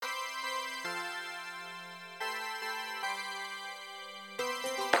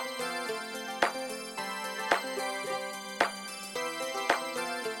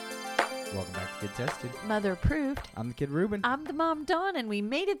Kid Tested. Mother approved. I'm the Kid Ruben. I'm the Mom Dawn, and we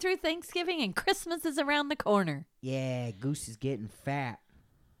made it through Thanksgiving, and Christmas is around the corner. Yeah, Goose is getting fat.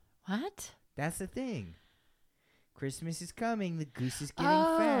 What? That's the thing. Christmas is coming. The goose is getting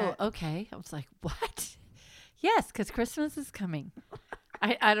Oh, fat. okay. I was like, what? Yes, because Christmas is coming.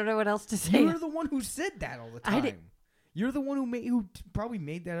 I don't know what else to say. You're the one who said that all the time. You're the one who probably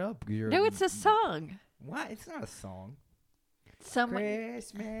made that up. No, it's a song. What? It's not a song.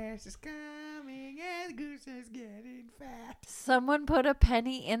 Christmas is coming and the goose is getting fat. Someone put a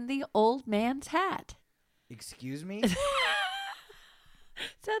penny in the old man's hat. Excuse me?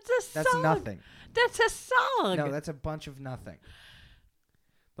 That's a song. That's nothing. That's a song. No, that's a bunch of nothing.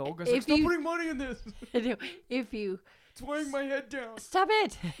 The old guy's If like, stop you- putting money in this. If you It's weighing my head down. stop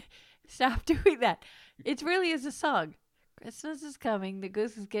it, stop doing that. It really is a song. Christmas is coming. The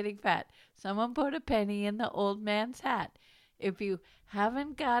goose is getting fat. Someone put a penny in the old man's hat. If you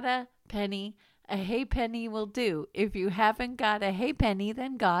haven't got a penny, a hay penny will do. If you haven't got a hay penny,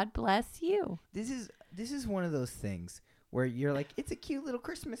 then God bless you. This is one of those things where you're like, it's a cute little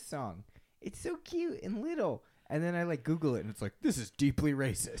Christmas song. It's so cute and little. And then I like Google it and it's like, this is deeply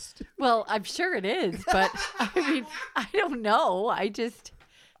racist. Well, I'm sure it is, but I mean, I don't know.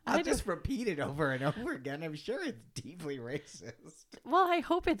 I'll just repeat it over and over again. I'm sure it's deeply racist. Well, I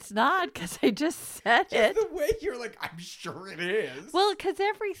hope it's not, because I just said it. The way you're like, I'm sure it is. Well, because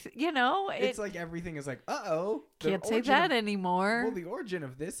it's like everything is like, uh-oh. Can't say that anymore. Well, the origin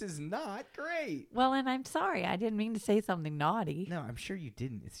of this is not great. Well, and I'm sorry. I didn't mean to say something naughty. No, I'm sure you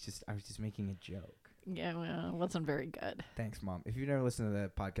didn't. It's just, I was just making a joke. Yeah, well, it wasn't very good. Thanks, Mom. If you've never listened to the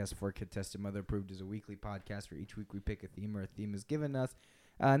podcast before, Kid Tested Mother Approved is a weekly podcast where each week we pick a theme or a theme is given us.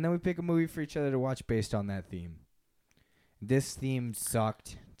 And then we pick a movie for each other to watch based on that theme. This theme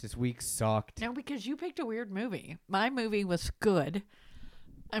sucked. This week sucked. No, because you picked a weird movie. My movie was good.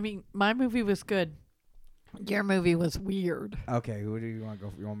 I mean, my movie was good. Your movie was weird. Okay, who do you want to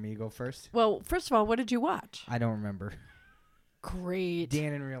go? You want me to go first? Well, first of all, what did you watch? I don't remember. Great.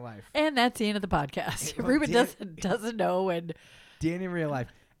 Dan in Real Life. And that's the end of the podcast. Well, Ruben Dan- doesn't know. And Dan in Real Life.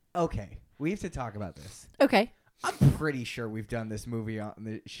 Okay, we have to talk about this. okay. I'm pretty sure we've done this movie on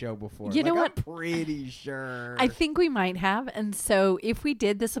the show before. You know what? I'm pretty sure. I think we might have. And so if we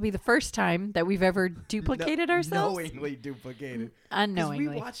did, this will be the first time that we've ever duplicated ourselves. Knowingly duplicated. Unknowingly.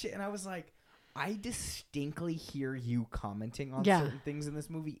 We watched it and I was like, I distinctly hear you commenting on Yeah. certain things in this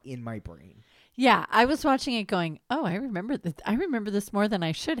movie in my brain. Yeah, I was watching it going, oh, I remember this. I remember this more than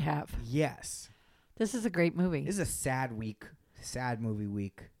I should have. Yes. This is a great movie. This is a sad week. Sad movie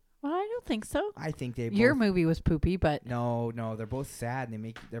week. Well, I don't think so. I think they Your both... movie was poopy, but No, they're both sad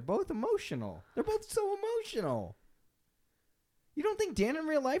and they're both emotional. They're both so emotional. You don't think Dan in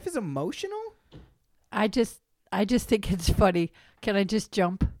Real Life is emotional? I just think it's funny. Can I just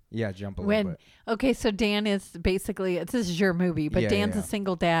jump? Yeah, jump a little bit. Okay, so Dan is basically, this is your movie, but Yeah, Dan's yeah. a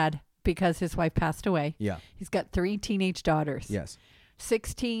single dad because his wife passed away. Yeah. He's got 3 teenage daughters. Yes.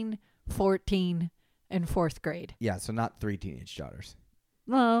 16, 14, and 4th grade. Yeah, so not 3 teenage daughters.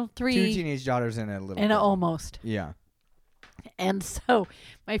 Well, 3 2 teenage daughters and a little and girl. almost. Yeah. And so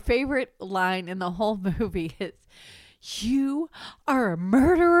my favorite line in the whole movie is, "You are a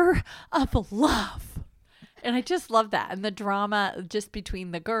murderer of love." And I just love that. And the drama just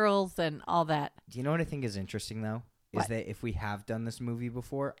between the girls and all that. Do you know what I think is interesting, though? Is What? that if we have done this movie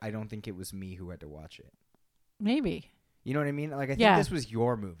before, I don't think it was me who had to watch it. Maybe. You know what I mean? Like, I think Yeah. this was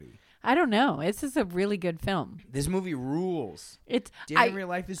your movie. I don't know. This is a really good film. This movie rules. It's Dan in Real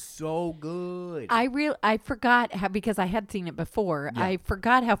Life is so good. I forgot how, because I had seen it before. Yeah. I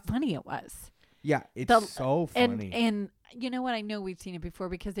forgot how funny it was. yeah, it's The- so funny. And you know what? I know we've seen it before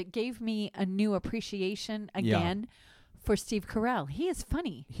because it gave me a new appreciation again for Steve Carell. He is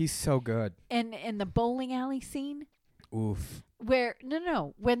funny. He's so good. And in the bowling alley scene Oof. where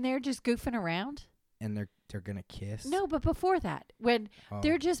when they're just goofing around. And they're gonna kiss. No, but before that, when Oh.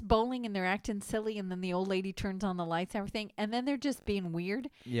 they're just bowling and they're acting silly, and then the old lady turns on the lights and everything, and then they're just being weird.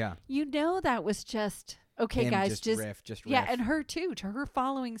 Yeah. You know that was just okay, Him guys. just riff. Yeah, and her too, to her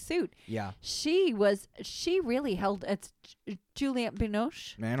following suit. Yeah. She really held. It's Juliette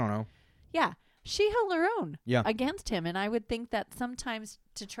Binoche. I don't know. Yeah, she held her own Yeah. against him, and I would think that sometimes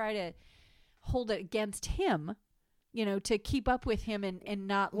to try to hold it against him, to keep up with him and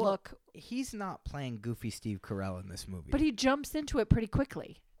not look. He's not playing goofy Steve Carell in this movie. But he jumps into it pretty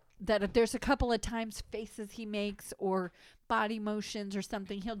quickly. That if there's a couple of times faces he makes or body motions or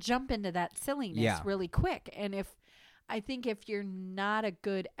something, he'll jump into that silliness really quick. And I think if you're not a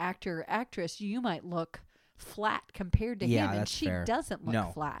good actor or actress, you might look flat compared to him, and that's she fair. doesn't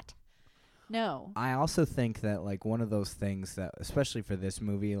look flat. No. I also think that like one of those things that, especially for this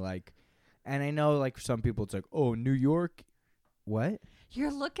movie, like, And I know, like, for some people, it's like, oh, New York, what?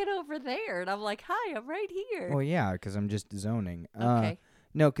 You're looking over there, and I'm like, hi, I'm right here. Well, yeah, because I'm just zoning. Okay.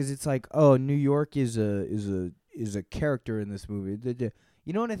 No, because it's like, oh, New York is a character in this movie.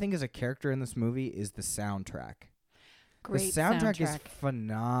 You know what I think is a character in this movie is the soundtrack. Great The soundtrack is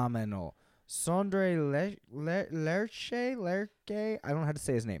phenomenal. Sondre Lerche, I don't know how to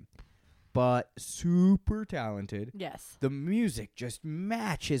say his name, but super talented. Yes. The music just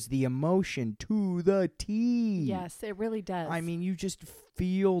matches the emotion to the T. Yes, it really does. I mean, you just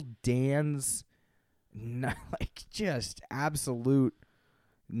feel Dan's like just absolute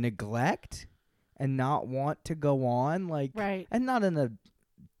neglect and not want to go on, like, right. and not in a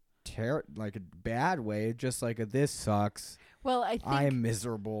like a bad way, just like this sucks. Well, I am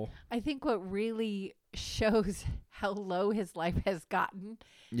miserable. I think what really shows how low his life has gotten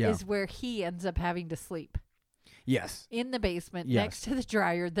Yeah. is where he ends up having to sleep Yes. in the basement Yes. next to the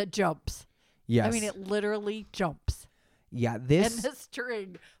dryer that jumps. Yes. I mean, it literally jumps. Yeah. And This. the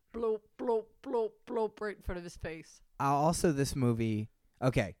string bloop, bloop, bloop, bloop right in front of his face. Also, this movie.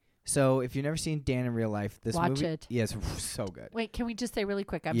 Okay. So if you've never seen Dan in real life, this Watch movie. it. Yes. So good. Wait, can we just say really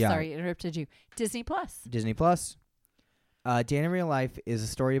quick? I'm Yeah. sorry, I interrupted you. Disney Plus. Disney Plus. Dan in real life is a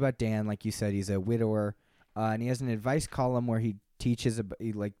story about Dan. Like you said, he's a widower, and he has an advice column where he teaches,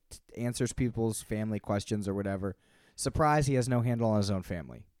 answers people's family questions or whatever. Surprise, he has no handle on his own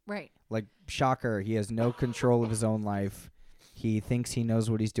family. Right. Like, shocker, he has no control of his own life. He thinks he knows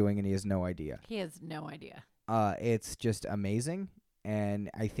what he's doing, and he has no idea. He has no idea. It's just amazing, and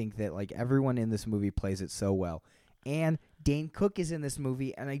I think that, like, everyone in this movie plays it so well. And Dane Cook is in this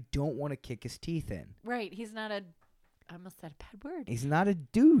movie, and I don't want to kick his teeth in. Right. He's not a... I almost said a bad word. He's not a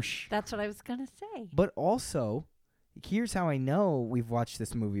douche. That's what I was going to say. But also, here's how I know we've watched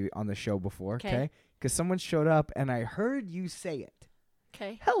this movie on the show before, okay? Because someone showed up, and I heard you say it.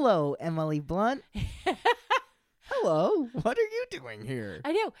 Okay. Hello, Emily Blunt. Hello. What are you doing here?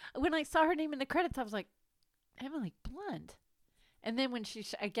 I know. When I saw her name in the credits, I was like, Emily Blunt. And then when she,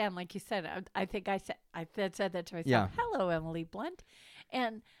 again, like you said, I think I said that to myself. Yeah. Hello, Emily Blunt.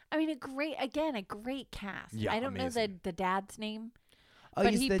 And I mean, a great cast. Yeah, I don't amazing. know the dad's name. Oh,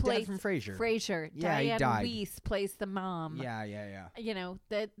 but he's he the plays dad from Frasier. Frasier. Yeah, he Diane died. Weiss plays the mom. Yeah. You know,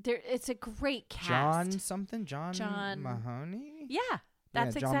 it's a great cast. John something? John Mahoney? Yeah.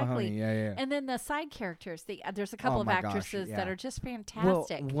 That's John exactly. Mahoney. Yeah. And then the side characters, there's a couple Oh of my gosh, actresses yeah. that are just Well,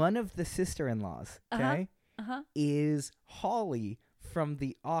 fantastic. one of the sister-in-laws, okay, Uh-huh. is Holly from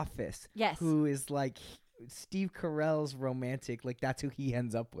The Office. Yes. Who is like Steve Carell's romantic, like that's who he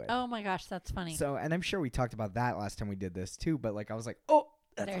ends up with. Oh my gosh, that's funny. So, and I'm sure we talked about that last time we did this too, but like I was like, oh,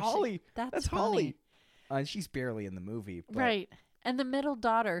 that's There she- Holly. That's Holly. And she's barely in the movie. But Right. And the middle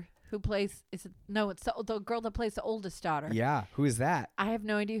daughter who plays it's the girl that plays the oldest daughter. Yeah. Who is that? I have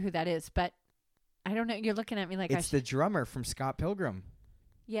no idea who that is, but I don't know. You're looking at me like It's the drummer from Scott Pilgrim.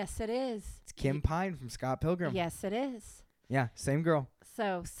 Yes, it is. It's Kim Pine from Scott Pilgrim. Yes, it is. Yeah, same girl.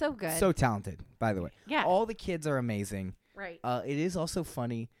 So good. So talented, by the way. yeah. All the kids are amazing. Right. It is also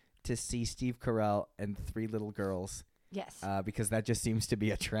funny to see Steve Carell and three little girls, Yes. because that just seems to be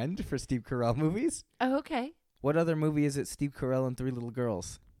a trend for Steve Carell movies. Oh, okay. What other movie is it? Steve Carell and three little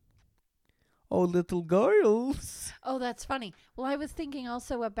girls. Oh, little girls. Oh, that's funny. Well, I was thinking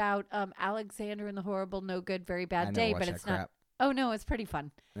also about Alexander and the Horrible, No Good, Very I Bad never Day, watched but that it's not. crap. Oh no, it's pretty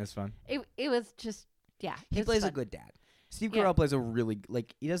fun. That's fun. It was just He it's plays a fun. good dad. Steve Yeah. Carell plays a really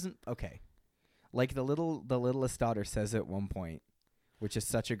he doesn't like the littlest daughter says at one point, which is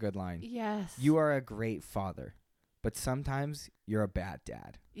such a good line. Yes. You are a great father, but sometimes you're a bad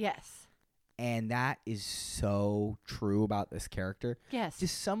dad. Yes. And that is so true about this character. Yes.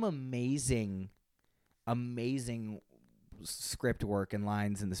 Just some amazing script work and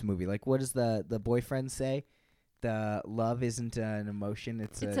lines in this movie. Like, what does the boyfriend say? The love isn't an emotion.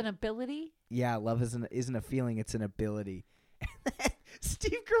 It's an ability. Yeah, love isn't a feeling. It's an ability. And then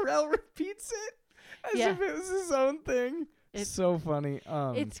Steve Carell repeats it as Yeah. if it was his own thing. It's so funny.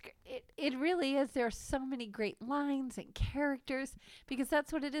 It really is. There are so many great lines and characters because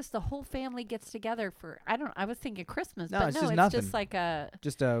that's what it is. The whole family gets together for I was thinking Christmas, No, but it's no, just it's nothing. just like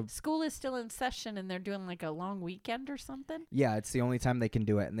just a school is still in session and they're doing like a long weekend or something. yeah. It's the only time they can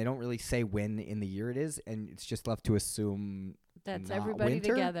do it, and they don't really say when in the year it is, and it's just left to assume That's not everybody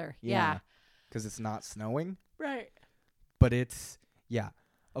winter? together. Yeah, because it's not snowing. Right. But it's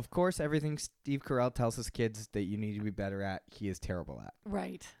Of course, everything Steve Carell tells his kids that you need to be better at, he is terrible at.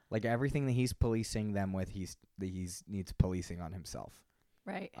 Right. Like everything that he's policing them with, he's needs policing on himself.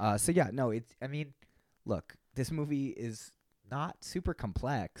 Right. I mean, look, this movie is not super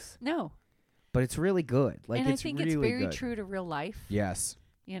complex, No. but it's really good. Like and I it's think really it's very good. true to real life. Yes.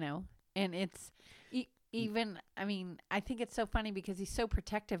 You know, And it's even, I mean, I think it's so funny because he's so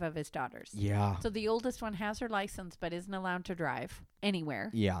protective of his daughters. Yeah. So the oldest one has her license but isn't allowed to drive anywhere.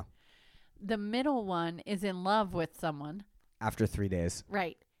 Yeah. The middle one is in love with someone. After 3 days.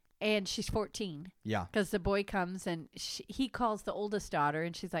 Right. And she's 14. Yeah. Because the boy comes and he calls the oldest daughter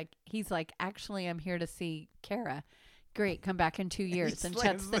and he's like, actually, I'm here to see Kara. Great, come back in 2 years, and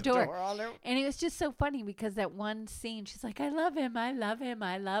shuts the door. on her. And it was just so funny because that one scene, she's like, I love him, I love him,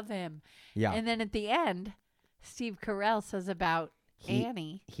 I love him. Yeah. And then at the end, Steve Carell says about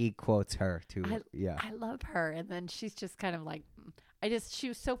Annie. He quotes her too. I love her. And then she's just kind of like, she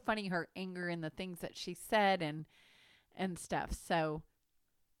was so funny, her anger and the things that she said and stuff. So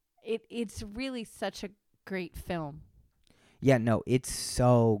it's really such a great film. Yeah, no, it's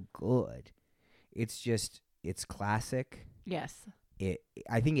so good. It's classic. Yes.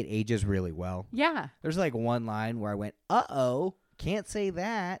 I think it ages really well. Yeah. There's like one line where I went, "Uh-oh, can't say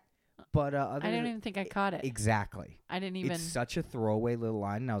that." But I don't even think I caught it. Exactly. I didn't even. It's such a throwaway little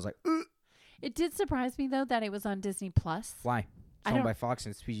line, and I was like, It did surprise me though that it was on Disney Plus. "Why?" It's owned by Fox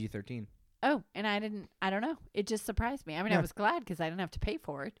and it's PG-13. Oh, and I don't know. It just surprised me. I mean, I was glad because I didn't have to pay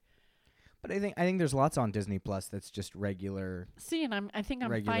for it. But I think there's lots on Disney Plus that's just regular. See, and I think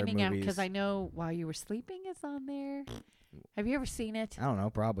I'm regular finding out movies. because I know While You Were Sleeping is on there. Have you ever seen it? I don't know,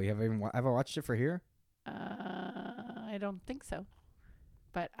 probably. Have I watched it for here? I don't think so.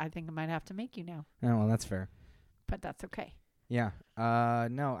 But I think I might have to make you now. Oh, well, that's fair. But that's okay. Yeah.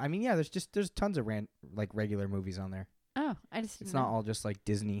 No. I mean, yeah. There's tons of regular movies on there. Oh, I just. It's not all just like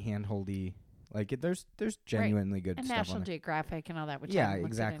Disney handholdy. Like there's genuinely good and stuff National on there. Geographic and all that. Which Yeah, I haven't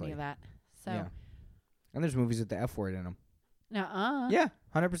looked at exactly. any of that. So. Yeah. And there's movies with the F word in them. Nuh-uh. Yeah,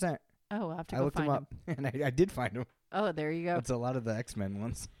 100%. Oh, I'll have to I go looked find them up, and I did find them. Oh, there you go. It's a lot of the X-Men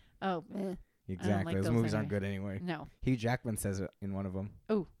ones. Oh, Exactly. like Those those movies aren't anyway. good anyway. No. Hugh Jackman says it in one of them.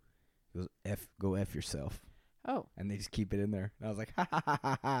 Oh. He goes, go F yourself. Oh. And they just keep it in there. And I was like, ha, ha, ha,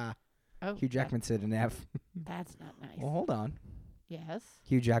 ha, ha. Oh. Hugh Jackman said an F. That's not nice. Well, hold on. Yes.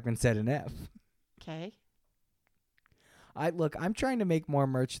 Hugh Jackman said an F. Okay. I'm trying to make more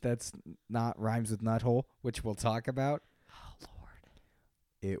merch that's not rhymes with nuthole, which we'll talk about. Oh, Lord.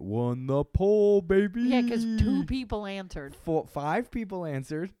 It won the poll, baby. Yeah, because 2 people answered. 5 people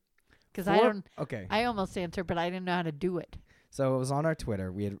answered. Because 4 Okay. I almost answered, but I didn't know how to do it. So it was on our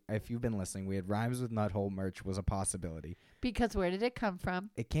Twitter. If you've been listening, we had rhymes with nuthole merch was a possibility. Because where did it come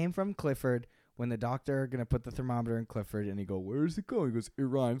from? It came from Clifford when the doctor gonna put the thermometer in Clifford, and he go, "Where's it going?" He goes, "It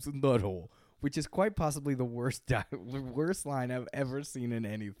rhymes with nuthole," which is quite possibly the worst worst line I've ever seen in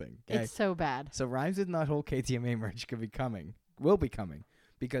anything. Okay? It's so bad. So rhymes with nuthole KTMA merch will be coming,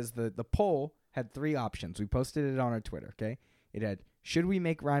 because the poll had 3 options. We posted it on our Twitter. Okay, it had, should we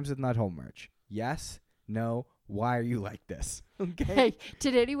make rhymes with nuthole merch? Yes, no. Why are you like this? Okay. Hey,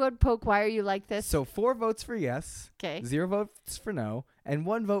 did anyone poke why are you like this? So 4 votes for yes, Okay. 0 votes for no, and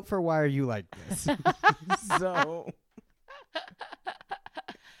 1 vote for why are you like this? So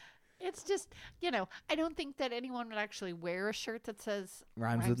It's just, I don't think that anyone would actually wear a shirt that says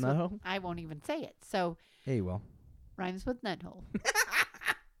rhymes with nuthole. I won't even say it. So Hey, well. rhymes with nuthole.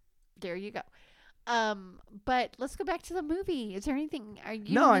 There you go. But let's go back to the movie. Is there anything? Are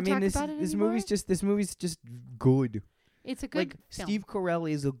you? No, I mean talk about it this anymore? movie's just good. It's a good film. Steve Carell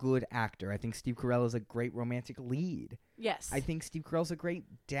is a good actor. I think Steve Carell is a great romantic lead. Yes. I think Steve Carell's a great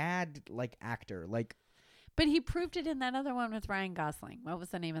dad actor. But he proved it in that other one with Ryan Gosling. What was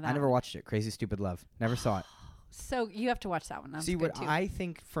the name of that? I never watched it. Crazy Stupid Love. Never saw it. So you have to watch that one. That's See, good what too. I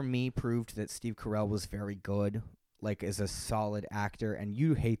think for me proved that Steve Carell was very good, as a solid actor, and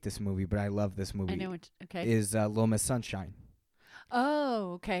you hate this movie, but I love this movie. I know it. Okay. Is Little Miss Sunshine.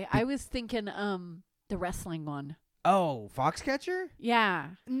 Oh, okay. I was thinking the wrestling one. Oh, Foxcatcher? Yeah.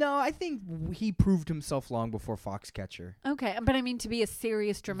 No, I think he proved himself long before Foxcatcher. Okay, but I mean to be a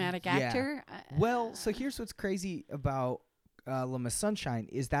serious dramatic Yeah. actor. Well, so here's what's crazy about Little Miss Sunshine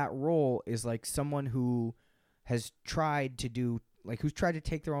is that role is someone who has tried to do who's tried to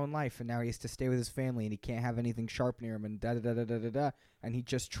take their own life, and now he has to stay with his family, and he can't have anything sharp near him, and da da da da da da da, and he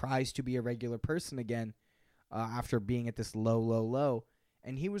just tries to be a regular person again after being at this low,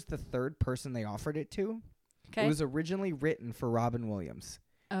 and he was the 3rd person they offered it to. Okay. It was originally written for Robin Williams.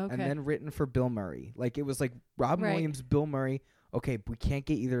 Okay. And then written for Bill Murray. It was Robin Right. Williams, Bill Murray. Okay, we can't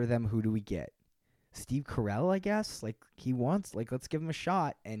get either of them. Who do we get? Steve Carell, I guess. He wants, let's give him a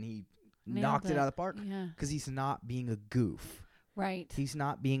shot. And he knocked it out of the park. Yeah. Because he's not being a goof. Right. He's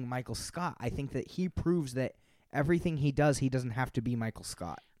not being Michael Scott. I think that he proves that everything he does, he doesn't have to be Michael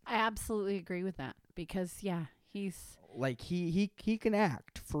Scott. I absolutely agree with that because He's Like he can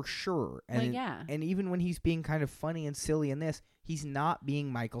act for sure. well, And yeah. and even when he's being kind of funny and silly in this, he's not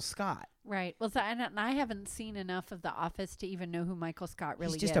being Michael Scott. Right. Well, so, and I haven't seen enough of The Office to even know who Michael Scott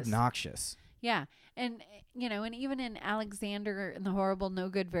really He's just is. obnoxious. Yeah. And, and even in Alexander in The Horrible, No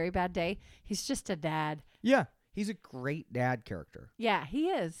Good, Very Bad Day, he's just a dad. Yeah, he's a great dad character. Yeah, he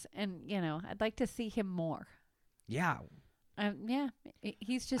is. And, I'd like to see him more. Yeah. Yeah,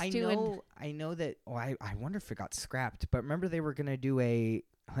 he's just I know that. Oh, I wonder if it got scrapped. But remember, they were gonna do a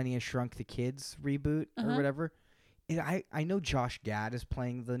Honey I Shrunk the Kids reboot or whatever. And I know Josh Gad is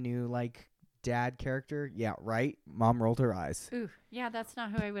playing the new dad character. Yeah, right. Mom rolled her eyes. Ooh, yeah, that's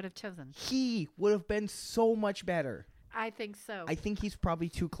not who I would have chosen. He would have been so much better. I think so. I think he's probably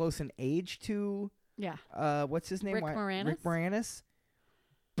too close in age to. Yeah. What's his name? Rick Moranis? Rick Moranis.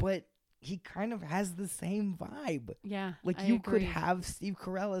 But he kind of has the same vibe. Yeah. Like, I you agree. could have Steve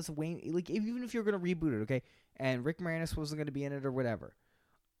Carell as Wayne. Like, even if you're going to reboot it, okay, and Rick Moranis wasn't going to be in it or whatever,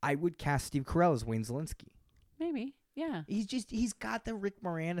 I would cast Steve Carell as Wayne Zielinski. Maybe. Yeah. He's got the Rick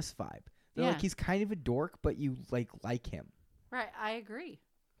Moranis vibe. They're Yeah. like, he's kind of a dork, but you like him. Right. I agree.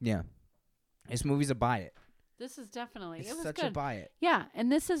 Yeah. This movie's a buy it. This is definitely. It's it was such good. a buy it. Yeah,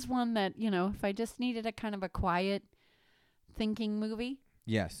 and this is one that, if I just needed a kind of a quiet thinking movie,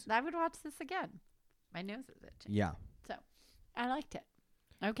 Yes. I would watch this again. My nose is itching. Yeah. So, I liked it.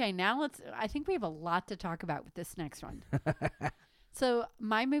 Okay, now I think we have a lot to talk about with this next one. So,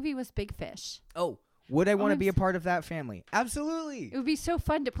 my movie was Big Fish. Oh, would I want to I'm be a s- part of that family? Absolutely. It would be so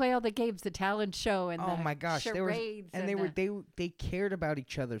fun to play all the games, the talent show and Oh the my gosh, they were, charades. and they cared about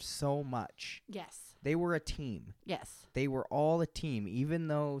each other so much. Yes. They were a team. Yes. They were all a team. Even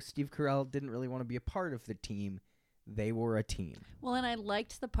though Steve Carell didn't really want to be a part of the team, they were a team. Well, and I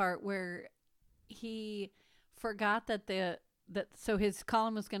liked the part where he forgot that so his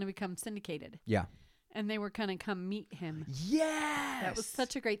column was going to become syndicated. Yeah. And they were going to come meet him. Yes. That was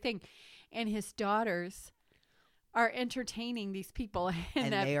such a great thing. And his daughters are entertaining these people.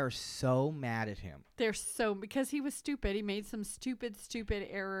 And they are so mad at him. They're so, because he was stupid. He made some stupid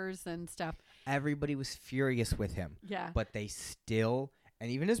errors and stuff. Everybody was furious with him. Yeah. But they still,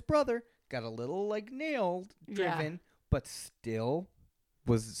 and even his brother got a little nailed driven, but still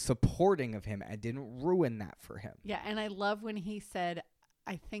was supporting of him and didn't ruin that for him. Yeah. And I love when he said,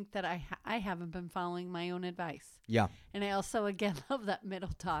 I think that I haven't been following my own advice. Yeah. And I also, again, love that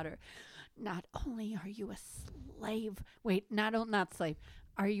middle daughter. Not only are you a slave, not slave,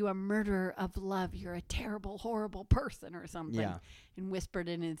 are you a murderer of love? You're a terrible, horrible person or something. Yeah. And whispered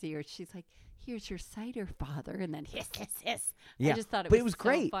in his ear. She's like, here's your cider, father. And then hiss, hiss, hiss. Yeah. I just thought But was it was so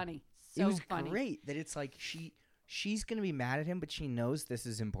great. funny. So It was funny. great that it's like she's going to be mad at him, but she knows this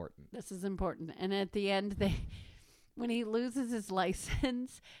is important. This is important. And at the end, when he loses his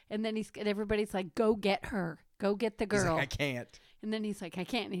license, and then everybody's like, go get her. Go get the girl. He's like, I can't. And then he's like, I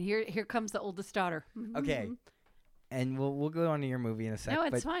can't. And here comes the oldest daughter. Okay. And we'll go on to your movie in a second. No,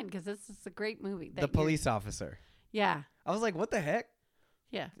 it's but fine because this is a great movie. the police officer. Yeah. I was like, what the heck?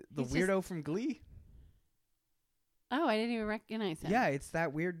 Yeah. The He's weirdo just- from Glee? Oh, I didn't even recognize him. Yeah, it's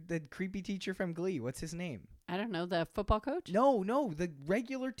that the creepy teacher from Glee. What's his name? I don't know. The football coach? No, the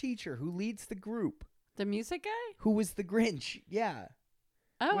regular teacher who leads the group, The music guy? who was the Grinch. Yeah.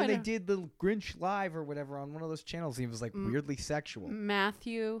 Oh, when I they don't- did the Grinch Live or whatever on one of those channels, he was weirdly sexual.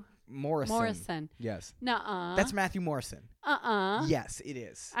 Matthew Morrison. Yes. Nuh-uh. That's Matthew Morrison. Yes, it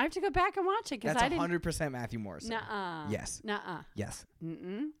is. I have to go back and watch it because That's I didn't. 100% Matthew Morrison. Nuh-uh. Yes. Nuh-uh. Yes.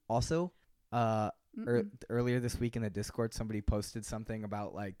 Mm-mm. Also, Mm-mm. earlier this week in the Discord, somebody posted something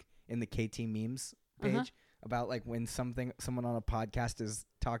about in the KT memes page Uh-huh. about when someone on a podcast is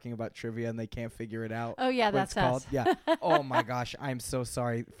talking about trivia and they can't figure it out. Oh, yeah, what that's it's called. us. Yeah. Oh my gosh, I'm so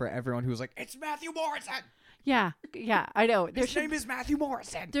sorry for everyone who's like, it's Matthew Morrison. Yeah, I know. His name is Matthew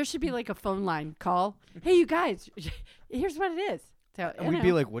Morrison. There should be a phone line call. Hey, you guys, here's what it is. So And we'd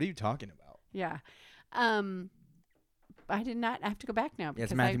be like, what are you talking about? yeah. I did not have to go back now. Yeah,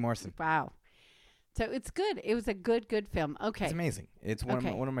 it's because Matthew Morrison. Wow. So it's good. It was a good film. Okay. It's amazing. It's one Okay.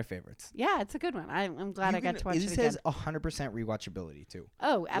 of my favorites. Yeah, it's a good one. I'm glad I got to watch it It again. says 100% rewatchability too.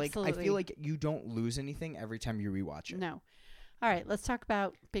 Oh, absolutely. I feel like you don't lose anything every time you rewatch it. No. All right, let's talk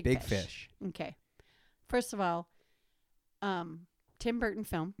about Big Fish. Okay. First of all, Tim Burton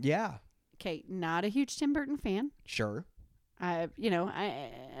film. Yeah, Okay, not a huge Tim Burton fan. sure. But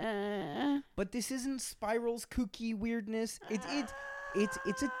But this isn't Spiral's kooky weirdness. It's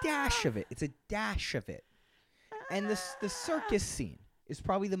a dash of it. It's a dash of it. And the circus scene is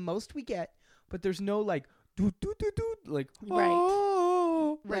probably the most we get, but there's no do do do do Right.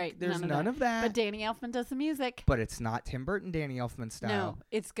 oh, Like, Right, there's none of none that. of that. But Danny Elfman does the music. But it's not Tim Burton Danny Elfman style. No,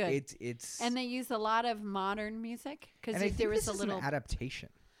 it's good. It's And they use a lot of modern music and I because think there was this a is little an adaptation.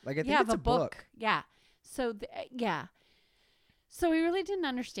 Like I think yeah it's of a book. Yeah. So yeah. So we really didn't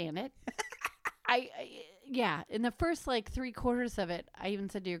understand it. Yeah. In the first like 3/4 of it, I even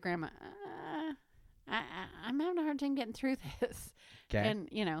said to your grandma, I'm having a hard time getting through this. Okay. And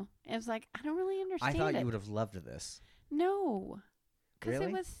it was like I don't really I understand thought it. you would have loved this. No, because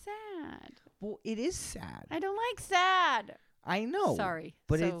Really? it was sad. Well, it is sad. I don't like sad. I know. Sorry,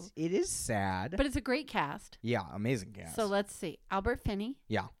 But so, it is sad. but it's a great cast. yeah, amazing cast. So let's see: Albert Finney,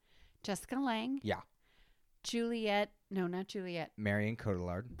 yeah. Jessica Lange, Yeah. Juliet. No, not Juliet. Marion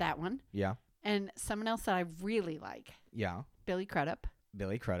Cotillard. That one. Yeah. And someone else that I really like, Yeah. Billy Crudup.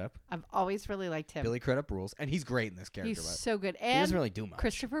 Billy Crudup. I've always really liked him. Billy Crudup rules, and he's great in this character. He's but so good. he And doesn't really do much.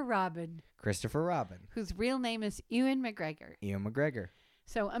 Christopher Robin, Christopher Robin. whose real name is Ewan McGregor. Ian McGregor.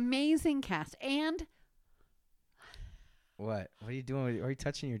 So amazing cast. And What? What are you doing? Are you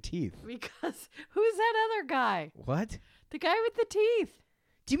touching your teeth? because who's that other guy? What? The guy with the teeth.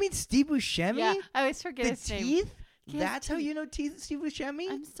 Do you mean Steve Buscemi? Yeah, I always forget The his name. teeth? He has That's how teeth. you know Steve Buscemi?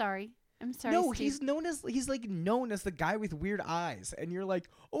 I'm sorry. No, Steve. he's like known as the guy with weird eyes, and you're like,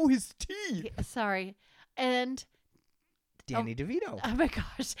 oh, his teeth. Sorry. And Danny DeVito. oh my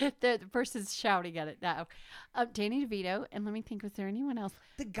gosh, the person's shouting at it now. Danny DeVito, and let me think, was there anyone else?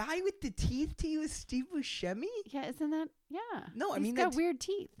 The guy with the teeth to you is Steve Buscemi? Yeah, isn't that? Yeah. No, I He's mean, got that's- weird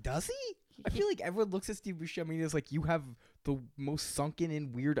teeth. Does he? I feel like everyone looks at Steve Buscemi and is like, you have the most sunken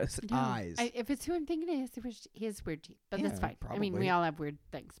in weird No, eyes. if it's who I'm thinking it is, he has weird teeth, but that's Yeah, fine. I mean, we probably. all have weird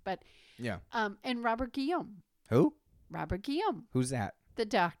things, but yeah. and Robert Guillaume, Who? Who's that? the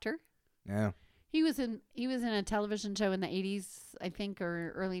doctor. No. He was in a television show in the 80s, I think,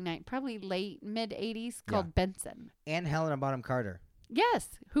 or early probably late mid 80s called Benson. And Helena Bonham Carter. Yes,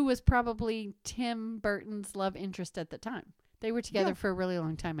 who was probably Tim Burton's love interest at the time. They were together Yeah. for a really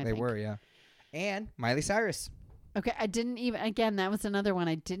long time, I think. They were, yeah. And Miley Cyrus. Okay, I didn't even, again, that was another one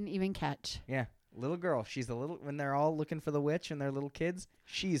I didn't even catch. Yeah. Little girl. She's the little, when they're all looking for the witch and they're little kids,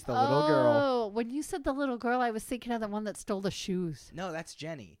 she's the little girl. Oh, when you said the little girl, I was thinking of the one that stole the shoes. No, that's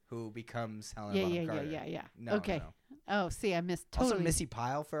Jenny, who becomes Helena Yeah, Bonham yeah, Carter. yeah. No, Okay. no. Oh, see, I missed totally. Also Missy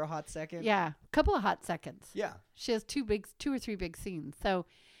Pyle for a hot second. Yeah, a couple of hot seconds. Yeah. She has two or three big scenes. So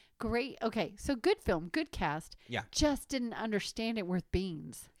great. Okay, so good film, good cast. Yeah. Just didn't understand it worth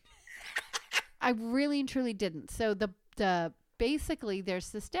beans. I really and truly didn't. So the basically there's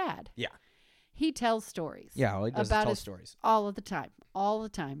this dad. Yeah. He tells stories. Yeah, all he does is about tell his- stories. all of the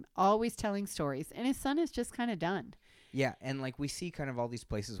time, always telling stories, and his son is just kind of done Yeah, and like we see kind of all these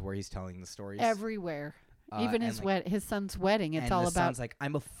places where he's telling the stories. everywhere. Even and, his like, his son's wedding, it's and all the about son's like,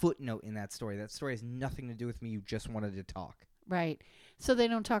 I'm a footnote in that story. That story has nothing to do with me. You just wanted to talk. right. So they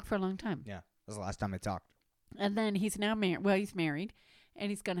don't talk for a long time, Yeah, that was the last time I talked. and then he's now married. Well, he's married, and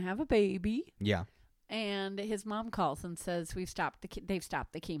he's gonna have a baby. Yeah. And his mom calls and says, "They've stopped the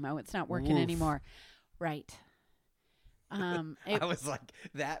chemo. It's not working Oof. anymore." Right. I was like,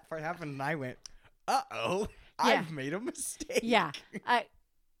 that part happened, and I went, "Uh-oh, Yeah. I've made a mistake." Yeah.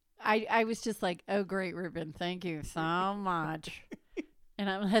 I was just like, "Oh, great, Ruben. Thank you so much." And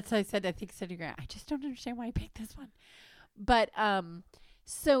I said to your grant, I just don't understand why I picked this one. But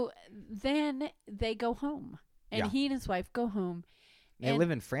so then they go home, and Yeah. he and his wife go home. They and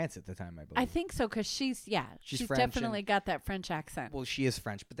live in France at the time, I believe. I think so, because she's She's French definitely got that French accent. Well, she is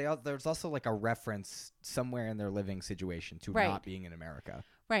French, but there's also like a reference somewhere in their living situation to Right. not being in America.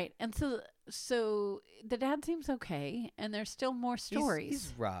 Right. And so the dad seems okay, and there's still more stories.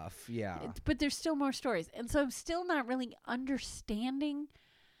 He's rough, yeah. But there's still more stories. And so I'm still not really understanding,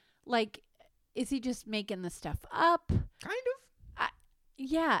 like, is he just making the stuff up? Kind of.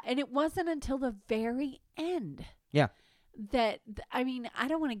 Yeah. And it wasn't until the very end. Yeah. That, I mean, I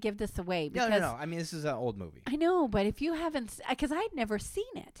don't want to give this away. Because No. I mean, this is an old movie. I know, but if you haven't, because I'd never seen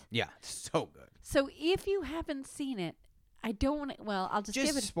it. Yeah, so good. So if you haven't seen it, I don't want to, well, I'll just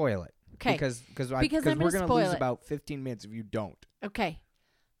give it. Spoil it. Okay. Because Because we're I'm gonna going to spoil lose it. about 15 minutes if you don't. Okay.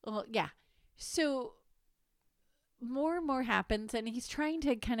 Well, yeah. So more and more happens, and he's trying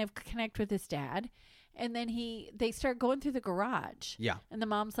to kind of connect with his dad, and then they start going through the garage, Yeah. and the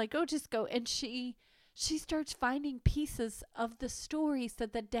mom's like, "Oh, just go," and she starts finding pieces of the stories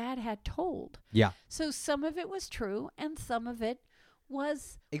that the dad had told. Yeah. So some of it was true, and some of it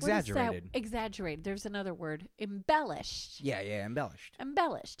was Exaggerated. Exaggerated. There's another word. Embellished. Yeah,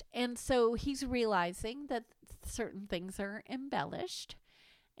 embellished. And so he's realizing that certain things are embellished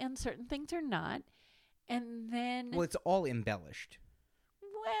and certain things are not. And then, Well, it's all embellished.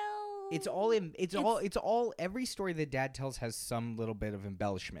 well, It's all every story the dad tells has some little bit of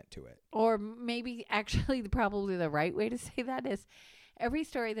embellishment to it. Or maybe actually probably the right way to say that is every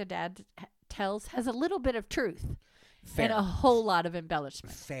story the dad tells has a little bit of truth and a whole lot of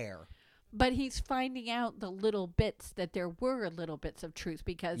embellishment. Fair. But he's finding out the little bits that there were little bits of truth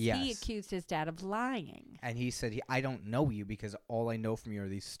because he accused his dad of lying. And he said, I don't know you because all I know from you are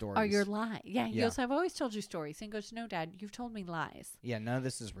these stories. Are your lies. Yeah, he goes, I've always told you stories. And he goes, no, Dad, you've told me lies. Yeah, none of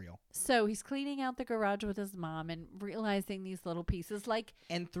this is real. So he's cleaning out the garage with his mom and realizing these little pieces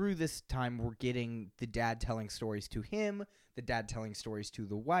And through this time, we're getting the dad telling stories to him, the dad telling stories to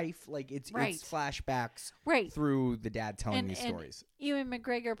the wife. It's flashbacks through the dad telling these stories. Ewan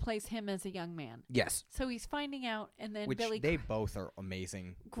McGregor plays him as a young man. Yes. So he's finding out, and then they both are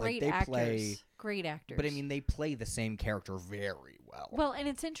amazing. Great actors. Great actors. But I mean, they play the same character very well. Well, and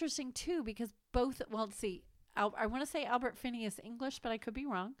it's interesting too because both. Well, let's see. I want to say Albert Finney is English, but I could be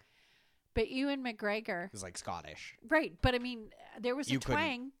wrong. But Ewan McGregor is Scottish, right? But I mean, there was a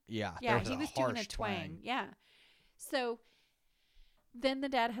twang. Yeah, he was doing a twang. Yeah. So then the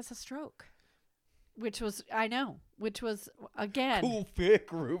dad has a stroke, which was again cool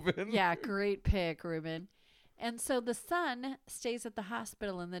pick, Ruben. Yeah, great pick, Ruben. And so the son stays at the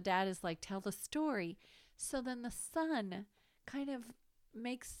hospital, and the dad is like, "Tell the story." So then the son kind of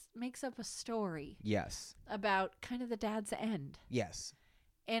makes up a story. Yes. About kind of the dad's end. Yes.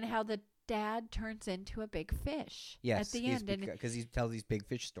 And how the dad turns into a big fish. Yes. At the end, because he tells these big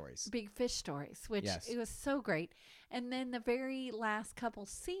fish stories. Big fish stories, which it was so great. And then the very last couple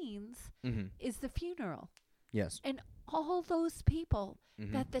scenes is the funeral. Yes. And all those people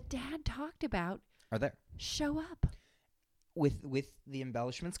that the dad talked about are there. Show up. With the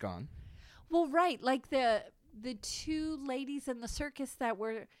embellishments gone. Well, right. Like the two ladies in the circus that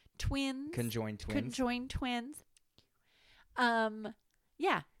were twins. Conjoined twins.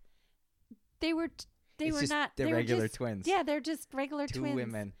 Yeah. They were not. They're regular twins. Yeah, they're just regular twins. Two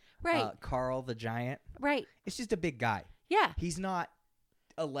women. Right. Carl the giant. Right. It's just a big guy. Yeah. He's not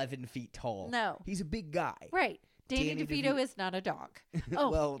 11 feet tall. No. He's a big guy. Right. Danny DeVito is not a dog. Oh,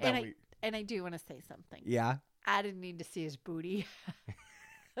 well, and I do want to say something. Yeah. I didn't need to see his booty.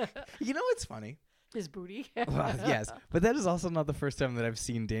 You know what's funny? His booty. Well, yes, but that is also not the first time that I've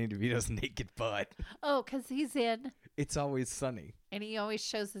seen Danny DeVito's naked butt. Oh, because he's in It's Always Sunny. And he always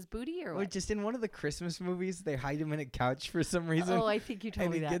shows his booty, or what? Or just in one of the Christmas movies, they hide him in a couch for some reason. Oh, I think you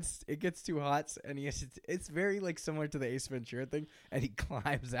told me that. It gets too hot, and it's very similar to the Ace Ventura thing, and he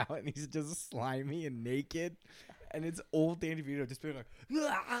climbs out, and he's just slimy and naked, and it's old Danny DeVito just being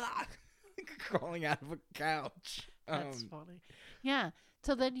crawling out of a couch. That's funny. Yeah.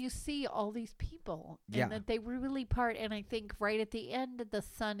 So then you see all these people, and that they were really part. And I think right at the end, the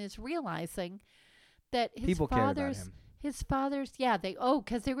son is realizing that his people cared about him.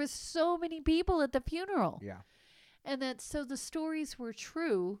 Because there was so many people at the funeral. Yeah. And that so the stories were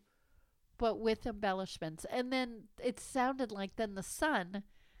true, but with embellishments. And then it sounded like then the son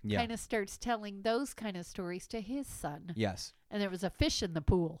kind of starts telling those kind of stories to his son. Yes. And there was a fish in the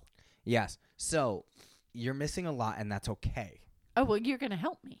pool. Yes. So you're missing a lot, and that's okay. Oh, well, you're going to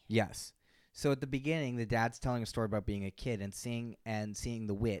help me. Yes. So at the beginning, the dad's telling a story about being a kid and seeing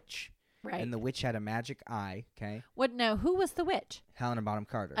the witch. Right. And the witch had a magic eye, okay? What? No, who was the witch? Helena Bonham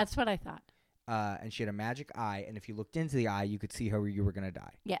Carter. That's what I thought. And she had a magic eye, and if you looked into the eye, you could see how you were going to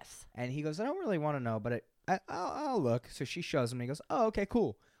die. Yes. And he goes, I don't really want to know, but I'll look. So she shows him, and he goes, oh, okay,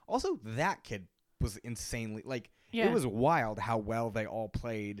 cool. Also, that kid was insanely, it was wild how well they all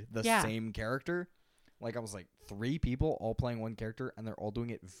played the same character. I was 3 people all playing one character, and they're all doing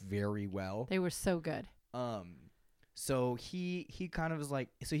it very well. They were so good. So he kind of is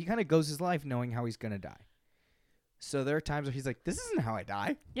so he kind of goes his life knowing how he's gonna die. So there are times where he's like, "This isn't how I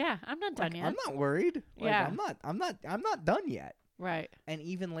die." Yeah, I'm not done yet. I'm not worried. I'm not done yet. Right. And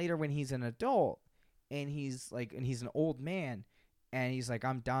even later when he's an adult, and he's an old man, and he's like,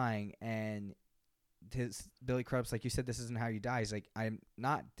 "I'm dying," and Billy Crudup's like, "You said this isn't how you die." He's like, "I'm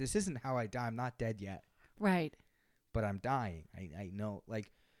not. This isn't how I die. I'm not dead yet." Right. But I'm dying. I know.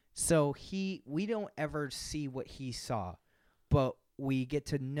 So we don't ever see what he saw, but we get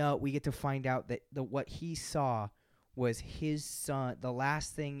to find out that what he saw was his son. The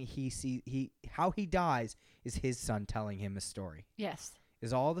last thing he sees, how he dies is his son telling him a story. Yes.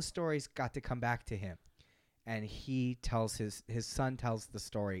 Is all the stories got to come back to him. And he tells his son tells the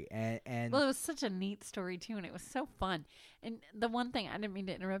story, and well, it was such a neat story too, and it was so fun. And the one thing, I didn't mean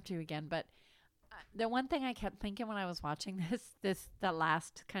to interrupt you again, but the one thing I kept thinking when I was watching the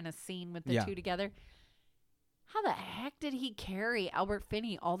last kind of scene with the two together, how the heck did he carry Albert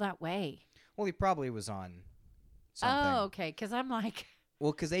Finney all that way? Well, he probably was on something. Oh, okay, because I'm like,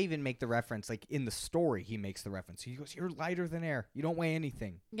 Well, because they even make the reference, like in the story, he makes the reference. He goes, "You're lighter than air. You don't weigh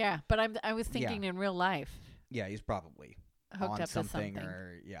anything." Yeah, but I was thinking in real life, Yeah, he's probably hooked on up something, to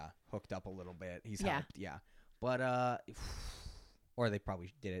something. or hooked up a little bit. He's Yeah. helped, but or they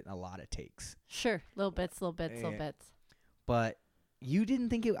probably did it in a lot of takes. Sure, little bits. But you didn't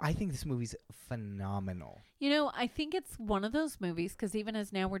think it? I think this movie's phenomenal. I think it's one of those movies because even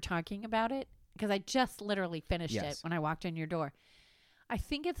as now we're talking about it, because I just literally finished it when I walked in your door. I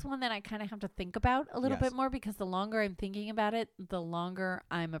think it's one that I kind of have to think about a little bit more because the longer I'm thinking about it, the longer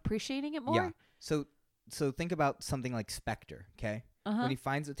I'm appreciating it more. Yeah. So think about something like Spectre, okay? When he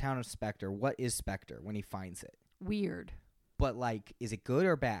finds the town of Spectre, what is Spectre when he finds it? Weird. But, like, is it good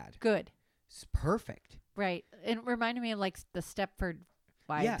or bad? Good. It's perfect. Right. It reminded me of, like, the Stepford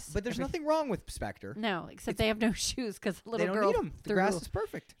Wives. Yeah, but there's nothing wrong with Spectre. No, except they have no shoes because the little girl... girl... They don't need them. The grass is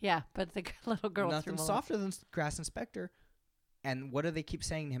perfect. Yeah, but the little girl... Nothing softer than grass in Spectre. And what do they keep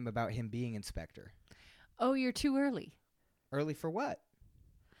saying to him about him being in Spectre? Oh, you're too early. Early for what?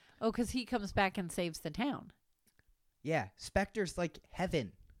 Oh, because he comes back and saves the town. Yeah, Spectre's like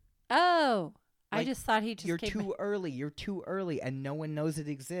heaven. Oh, like, I just thought he just You're too early, and no one knows it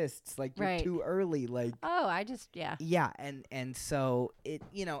exists. Like, you're right. too early. Like, Yeah, and so it,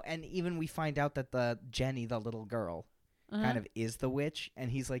 and even we find out that the Jenny, the little girl, kind of is the witch,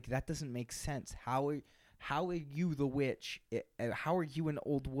 and he's like, that doesn't make sense. How are you the witch? How are you an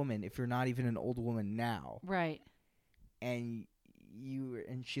old woman if you're not even an old woman now? Right. And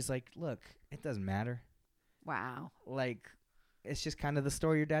she's like, look, it doesn't matter. Wow. Like, it's just kind of the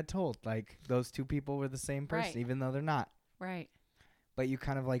story your dad told. Like, those two people were the same person, even though they're not. Right. But you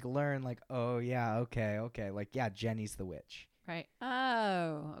kind of, like, learn, like, oh, yeah, okay. Like, yeah, Jenny's the witch. Right.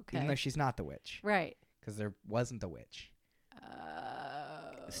 Oh, okay. Even though she's not the witch. Right. Because there wasn't a witch.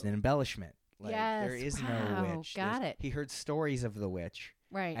 Oh. It's an embellishment. Like, yes. there is no witch. Got it. He heard stories of the witch.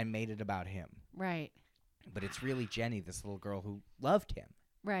 Right. And made it about him. Right. But it's really Jenny, this little girl who loved him.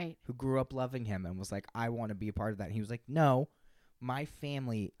 Right. Who grew up loving him and was like, I want to be a part of that. And he was like, no, my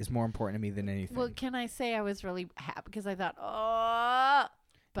family is more important to me than anything. Well, can I say I was really happy because I thought, oh,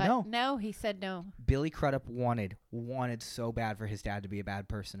 but no, he said no. Billy Crudup wanted so bad for his dad to be a bad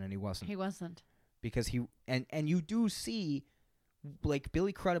person, and he wasn't. He wasn't. Because and you do see, like,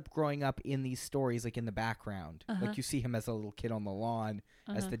 Billy Crudup growing up in these stories, like, in the background. Like, you see him as a little kid on the lawn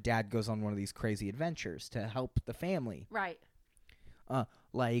as the dad goes on one of these crazy adventures to help the family. Right.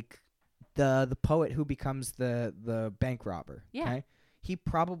 Like the poet who becomes the bank robber. Yeah. Okay? He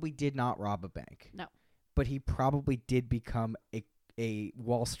probably did not rob a bank. No. But he probably did become a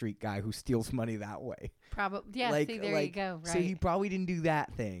Wall Street guy who steals money that way. Probably. Yeah, see, there you go. Right. So he probably didn't do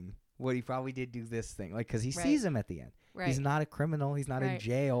that thing. What he probably did do this thing. Like, because he sees him at the end. Right. He's not a criminal. He's not in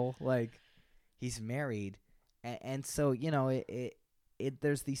jail. Like, he's married. And so,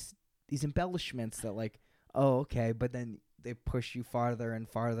 there's these embellishments that, like, oh, okay, but then they push you farther and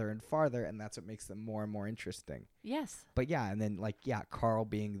farther and farther, and that's what makes them more and more interesting. Yes. But yeah, and then, like, Carl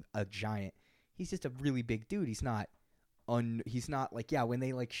being a giant, he's just a really big dude. He's not like, when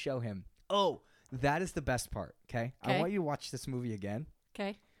they, like, show him, oh, that is the best part, okay? I want you to watch this movie again.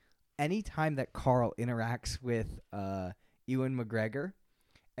 Okay. Anytime that Carl interacts with Ewan McGregor,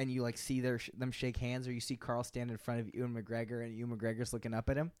 and you, like, see them shake hands, or you see Carl stand in front of Ewan McGregor, and Ewan McGregor's looking up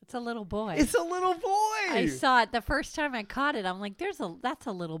at him. It's a little boy. It's a little boy! I saw it the first time I caught it. I'm like, that's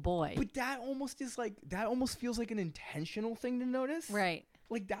a little boy. But that almost feels like an intentional thing to notice. Right.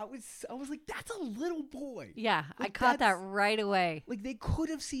 Like, I was like, that's a little boy. Yeah, like, I caught that right away. Like, they could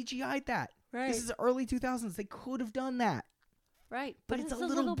have CGI'd that. Right. This is the early 2000s. They could have done that. Right. But it's a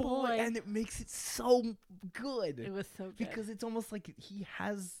little boy, and it makes it so good. It was so good. Because it's almost like he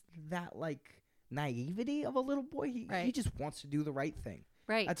has that, like, naivety of a little boy. He just wants to do the right thing.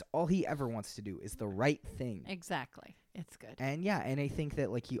 Right. That's all he ever wants to do is the right thing. Exactly. It's good. And I think that,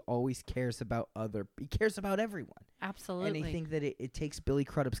 like, he always cares about he cares about everyone. Absolutely. And I think that it takes Billy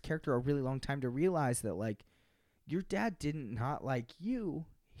Crudup's character a really long time to realize that, like, your dad didn't not like you.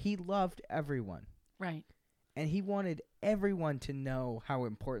 He loved everyone. Right. And he wanted everyone to know how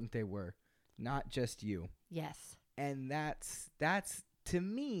important they were, not just you. Yes. And that's to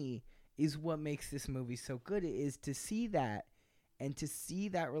me is what makes this movie so good, is to see that and to see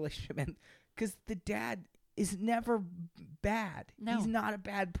that relationship. And because the dad is never bad. No. He's not a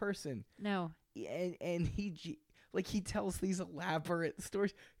bad person. No. And he tells these elaborate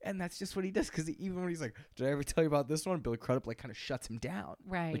stories, and that's just what he does. Because even when he's like, "Did I ever tell you about this one?" Billy Crudup, like, kind of shuts him down.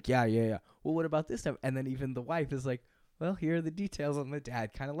 Right. Like, yeah. Well, what about this time? And then even the wife is like, "Well, here are the details." And the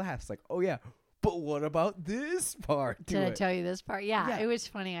dad kind of laughs, like, "Oh yeah, But what about this part? Did I tell you this part? Yeah, Yeah. it was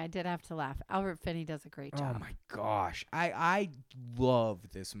funny. I did have to laugh. Albert Finney does a great job. Oh my gosh, I love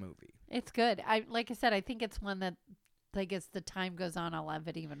this movie. It's good. Like I said, I think it's one that, like, as the time goes on, I'll love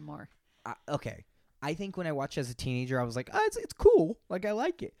it even more. Okay, I think when I watched as a teenager, I was like, oh, it's cool. Like, I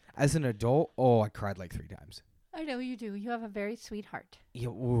like it. As an adult, I cried like 3 times. I know you do. You have a very sweet heart. Yeah,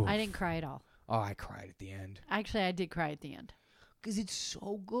 oof. I didn't cry at all. Oh, I cried at the end. Actually, I did cry at the end. Because it's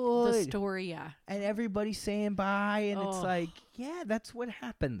so good. The story, yeah. And everybody's saying bye, and it's Oh. like, yeah, that's what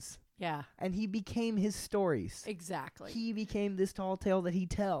happens. Yeah, And he became his stories. exactly. He became this tall tale that he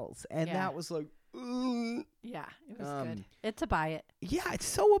tells. And Yeah. that was like, ooh. Yeah, it was Um, good. It's a buy it. Yeah, it's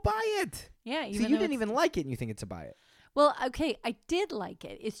so a buy it. Yeah, So even you though didn't it's- even like it, and you think it's a buy it. Well, okay, I did like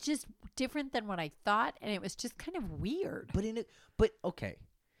it. It's just different than what I thought, and it was just kind of weird. But okay.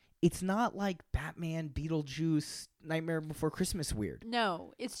 It's not like Batman, Beetlejuice, Nightmare Before Christmas weird.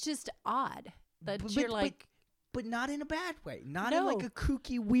 No, it's just odd that But- you're but- like, But not in a bad way. Not in like No. a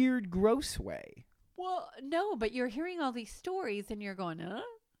kooky, weird, gross way. well, no, but you're hearing all these stories, and you're going, huh?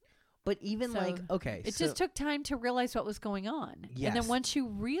 But even So, like, okay. It so, just took time to realize what was going on. And Yes. then once you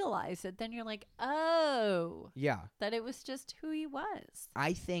realize it, then you're like, oh, yeah. that it was just who he was.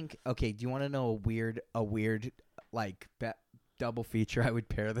 I think, okay, do you want to know a weird, like, double feature I would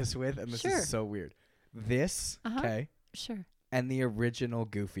pair this with? And this Sure. is so weird. This, Uh-huh. okay, Sure. and the original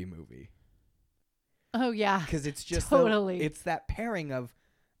Goofy movie. Oh, yeah. Because it's just Totally. it's that pairing of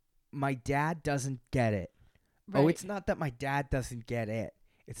my dad doesn't get it. Right. Oh, it's not that my dad doesn't get it.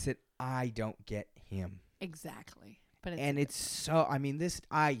 It's that I don't get him. Exactly. But it's And it's so, I mean,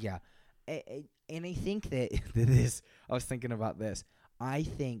 and I think that this, I was thinking about this. I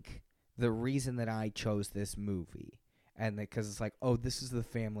think the reason that I chose this movie, and because it's like, oh, this is the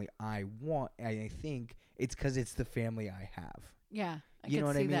family I want, and I think it's because it's the family I have. yeah. I You could know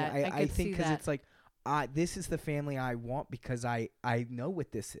what see I mean? that. I could think see because that. it's like, this is the family I want because I know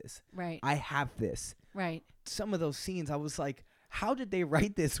what this is. Right. I have this. Right. Some of those scenes, I was like, how did they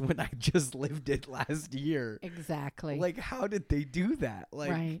write this when I just lived it last year? Exactly. Like, how did they do that? Like,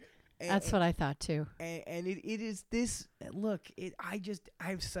 right. and- That's what I thought too. and it is this. Look, I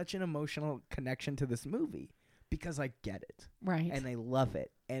have such an emotional connection to this movie because I get it Right. and I love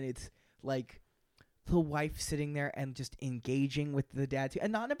it, and it's like the wife sitting there and just engaging with the dad too,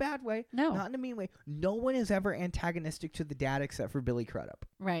 and not in a bad way, No. not in a mean way. No one is ever antagonistic to the dad except for Billy Crudup,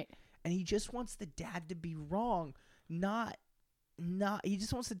 Right. and he just wants the dad to be wrong, not. He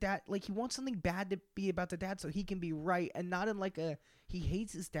just wants the dad, like, he wants something bad to be about the dad so he can be right, and not in like a he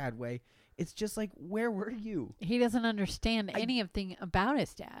hates his dad way. It's just like, where were you? He doesn't understand I- anything about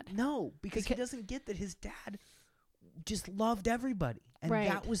his dad. No, because he Becau- doesn't get that his dad just loved everybody, and Right.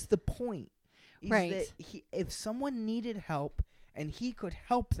 that was the point. Is Right. that if someone needed help and he could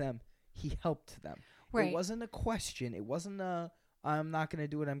help them, he helped them. Right. It wasn't a question. It wasn't a I'm not gonna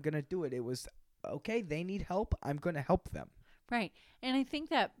do it. I'm gonna do it. It was okay. They need help. I'm gonna help them. Right. And I think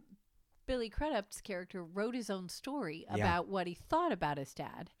that Billy Crudup's character wrote his own story Yeah. about what he thought about his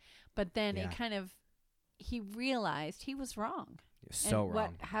dad, but then Yeah. it kind of he realized he was wrong. So and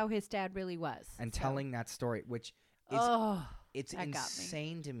wrong. how his dad really was. And So- telling that story, which is Oh, it's that got me.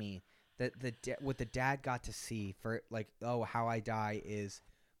 insane to me that what the dad got to see for like, oh, how I die is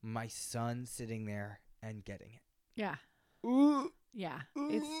my son sitting there and getting it. yeah. Ooh, Yeah.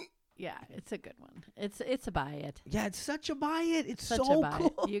 ooh. It's a good one. It's a buy it. Yeah, it's such a buy it. It's Such so a buy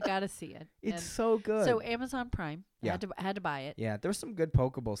cool. it. You got to see it. It's And so good. so Amazon Prime. Yeah. Had to buy it. Yeah, there was some good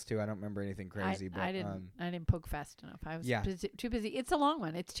pokables too. I don't remember anything crazy, but I didn't poke fast enough. I was Yeah. too busy. It's a long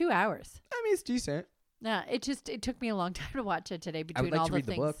one. It's 2 hours. I mean, it's decent. No, it took me a long time to watch it today I between would like all to the read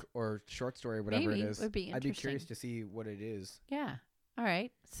the things. book or short story, whatever Maybe it is. would be I'd be curious interesting. to see what it is. Yeah. All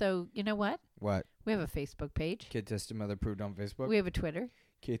right. So you know what? What? We have a Facebook page. Kid Tested Mother Approved on Facebook. We have a Twitter.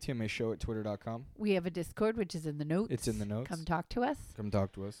 KTMA Show at twitter.com. We have a Discord, which is in the notes. It's in the notes. Come talk to us. Come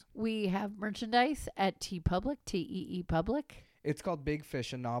talk to us. We have merchandise at TeePublic, TEE Public. It's called Big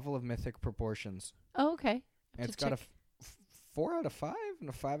Fish, a novel of mythic proportions. Oh, okay. And it's To got a check. 4 out of 5 and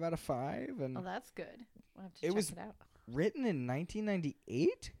a 5 out of 5. And Oh, that's good. We'll have to It check was- it out. written in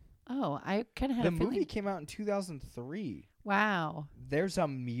 1998? Oh, I kind of had The a movie feeling. came out in 2003. Wow. There's a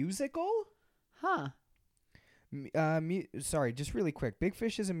musical? Huh. Sorry, just really quick. Big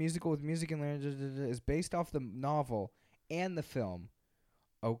Fish is a musical with music and lyrics. Is based off the novel and the film.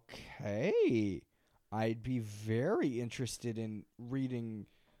 Okay, I'd be very interested in reading.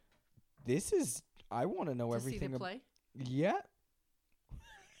 I want to know To everything. see the play? Yeah.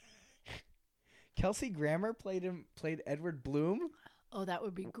 Kelsey Grammer played Edward Bloom Oh, that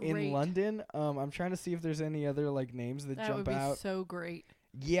would be great. in London. I'm trying to see if there's any other like names that That jump would be out. so great.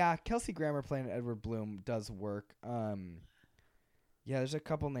 Yeah, Kelsey Grammer playing Edward Bloom does work. Yeah, there's a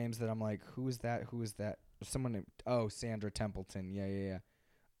couple names that I'm like, who is that? Who is that? There's someone named Sandra Templeton. Yeah.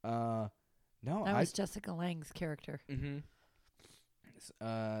 No, That was Jessica Lange's character. Mm-hmm.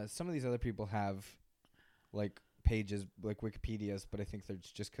 Some of these other people have like pages, like Wikipedias, but I think they're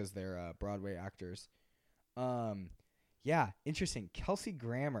just because they're Broadway actors. Yeah, interesting. Kelsey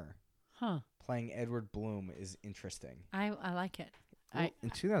Grammer playing Edward Bloom is interesting. I like it. In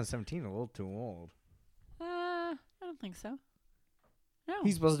 2017, a little too old. I don't think so. No.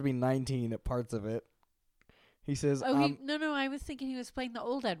 He's supposed to be 19 at parts of it. He says, no, I was thinking he was playing the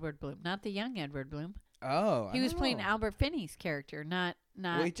old Edward Bloom, not the young Edward Bloom. Oh, he was playing Albert Finney's character, not.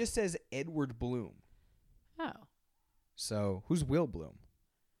 Well, it just says Edward Bloom. Oh. So who's Will Bloom?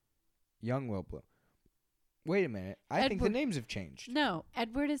 Young Will Bloom. Wait a minute. I think the names have changed. No,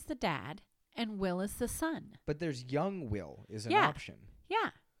 Edward is the dad, and Will is the son. But there's Young Will is an option. Yeah.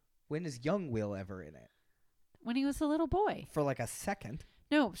 When is Young Will ever in it? When he was a little boy. For like a second.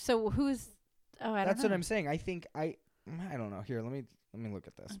 No. So who's? Oh, I don't know. That's what I'm saying. I think I don't know. Here, let me look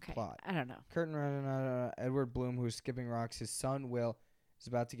at this plot. I don't know. Curtin Edward Bloom, who's skipping rocks. His son Will is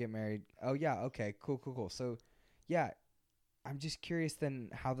about to get married. Oh yeah. Okay. Cool. So, yeah, I'm just curious then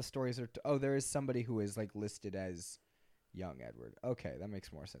how the stories are. There is somebody who is like listed as young Edward. Okay, that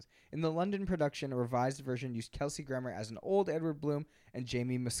makes more sense. In the London production, a revised version used Kelsey Grammer as an old Edward Bloom and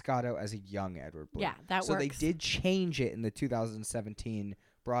Jamie Moscato as a young Edward Bloom. Yeah, that works. So they did change it in the 2017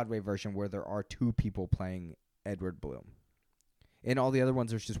 Broadway version where there are two people playing Edward Bloom. In all the other ones,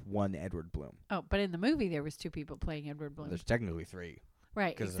 there's just one Edward Bloom. Oh, but in the movie, there was two people playing Edward Bloom. There's technically three.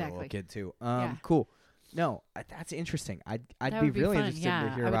 Right, because they're a little kid, too. Yeah. Cool. No, that's interesting. I'd That be would be really fun. interested Yeah, to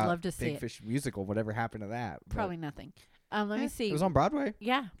hear I would about love to see Big it. Fish musical, whatever happened to that. Probably nothing. Let me see. It was on Broadway.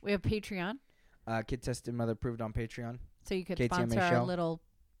 Yeah, we have Patreon. Kid Tested Mother Approved on Patreon. So you could KTMA sponsor our show. little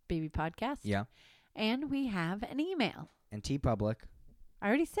baby podcast. Yeah. And we have an email. And TeePublic. I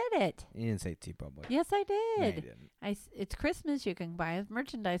already said it. You didn't say TeePublic. Yes, I No, you did. didn't. It's Christmas. You can buy us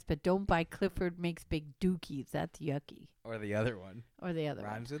merchandise, but don't buy Clifford Makes Big Dookies. That's yucky. Or the other one. Or the other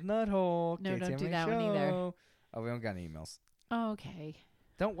Rhymes with Nuthole. No, don't do KTMA that one either. show. Oh, we don't got any emails. one. Okay.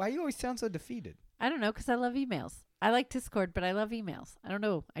 Why you always sound so defeated? I don't know, because I love emails. I like Discord, but I love emails. I don't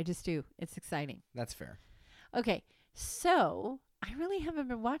know. I just do. It's exciting. That's fair. Okay. So I really haven't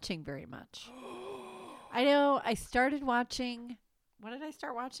been watching very much. I know I started watching. What did I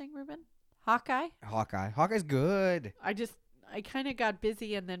start watching, Ruben? Hawkeye. Hawkeye's good. I kind of got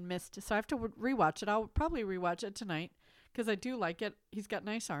busy and then missed. So I have to rewatch it. I'll probably rewatch it tonight because I do like it. He's got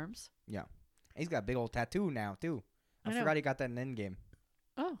nice arms. Yeah. He's got a big old tattoo now, too. I forgot he got that in Endgame.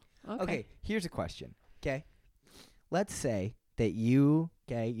 Oh, okay. Okay, here's a question. Okay. Let's say that you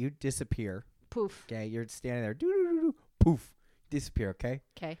disappear. Poof. Okay, you're standing there. Doo-doo-doo-doo, poof. Disappear, okay?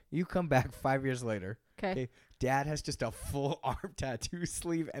 Okay. You come back 5 years later. Okay. Dad has just a full arm tattoo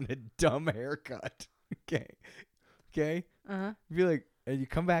sleeve and a dumb haircut. Okay. Uh-huh. You be like, and you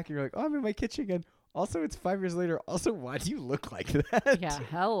come back and you're like, oh, I'm in my kitchen again. Also, it's 5 years later. Also, why do you look like that? Yeah,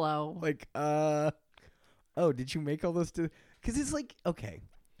 hello. Like, oh, did you make all those? Because it's like, okay,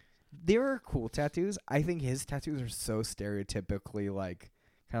 there are cool tattoos. I think his tattoos are so stereotypically like,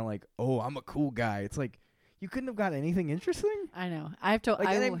 kind of like, oh, I'm a cool guy. It's like, you couldn't have got anything interesting. I know. I have to.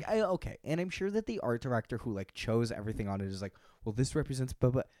 Like, okay, and I'm sure that the art director who like chose everything on it is like, well, this represents,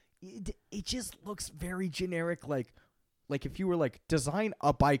 but it just looks very generic. Like if you were like design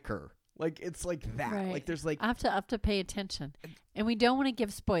a biker, like it's like that. Right. Like there's like I have to pay attention, and we don't want to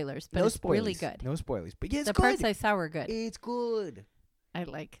give spoilers, but no it's really spoilies. good. No spoilers, but yeah, it's the good. parts I saw were good. It's good. I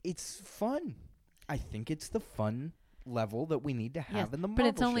like. It's fun. I think it's the fun level that we need to have in the Marvel but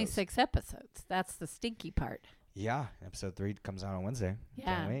it's only shows. 6 episodes. That's the stinky part. Yeah, episode 3 comes out on Wednesday.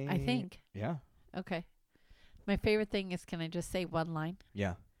 Yeah, I think. Yeah. Okay. My favorite thing is, can I just say one line?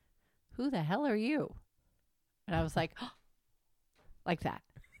 Yeah. Who the hell are you? And I was like, like that.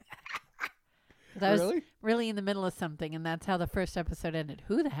 'Cause I was Really? really in the middle of something, and that's how the first episode ended.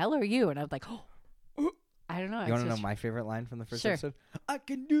 Who the hell are you? And I was like, I don't know. You want to know my favorite line from the first Sure. episode? I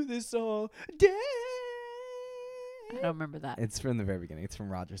can do this all day. I don't remember that. It's from the very beginning. It's from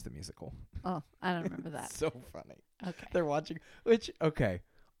Rogers the Musical. Oh, I don't remember that. So funny. Okay. They're watching, okay.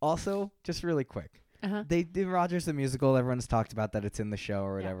 Also, just really quick. Uh-huh. They did Rogers the Musical. Everyone's talked about that. It's in the show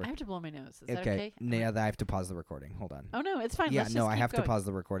or Yeah, whatever. I have to blow my nose. Is that okay? Yeah, I have to pause the recording. Hold on. Oh, no, it's fine. Yeah, Let's no, just I keep have to going. pause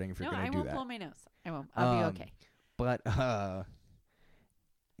the recording if you're No, going I to do won't that. blow my nose. I won't. I'll be okay. But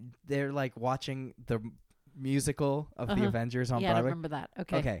they're like watching the musical of the Avengers on Yeah, I Broadway. remember that.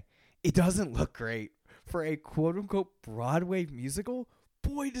 Okay. Okay. It doesn't look great for a quote unquote Broadway musical.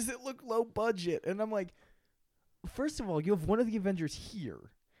 Boy, does it look low budget. And I'm like, first of all, you have one of the Avengers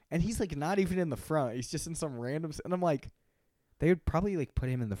here, and he's like not even in the front. He's just in some random. And I'm like, they would probably like put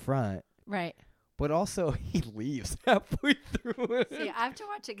him in the front, Right. but also he leaves halfway through it. See, I have to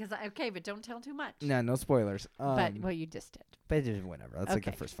watch it because but don't tell too much. No, no spoilers. But well, you just did. But whatever. That's like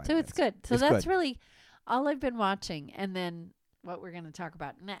the first 5 So minutes. it's good. So It's that's good. really all I've been watching, and then what we're going to talk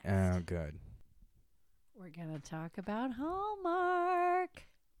about next. Oh, good. We're going to talk about Hallmark.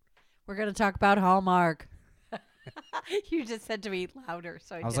 We're going to talk about Hallmark. You just said to me louder,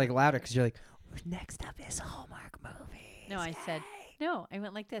 so I was like louder because you're like, next up is Hallmark movie. No, I said no. I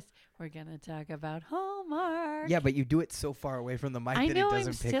went like this. We're going to talk about Hallmark. Yeah, but you do it so far away from the mic I that know. it I'm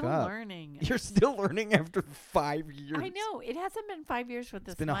doesn't pick still up. learning. You're still learning after 5 years. I know. It hasn't been 5 years with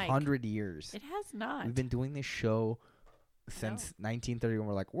this It's been mic. 100 years. It has not. We've been doing this show since 1931.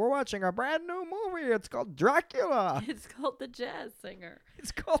 We're like, we're watching a brand new movie. It's called Dracula. It's called The Jazz Singer.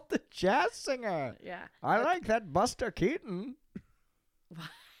 It's called The Jazz Singer. Yeah. I like that Buster Keaton.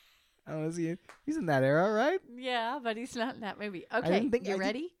 Oh, is he? He's in that era, right? Yeah, but he's not in that movie. Okay, didn't think- you I did-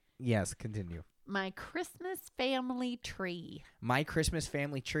 ready? Yes, continue. My Christmas family tree. My Christmas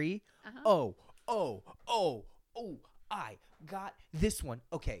family tree. Uh-huh. Oh, I got this one.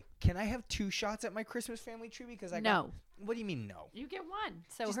 Okay, can I have 2 shots at my Christmas family tree? Because I got... No. What do you mean no? You get one.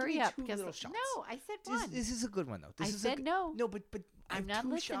 So Just give hurry me up. 2 because little shots. No, I said one. This is a good one, though. I This is said no. No, but I I'm have not 2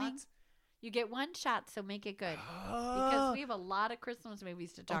 listening. shots. You get one shot, so make it good. Because we have a lot of Christmas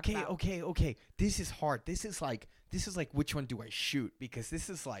movies to talk about. Okay. This is hard. This is like which one do I shoot? Because this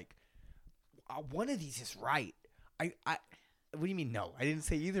is like one of these is right. I what do you mean no? I didn't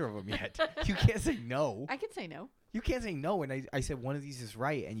say either of them yet. You can't say no. I can say no. You can't say no, and I said one of these is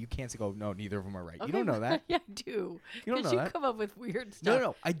right, and you can't say, oh, no, neither of them are right. Okay, You don't know that. Yeah, I do. You don't know you that. come up with weird stuff.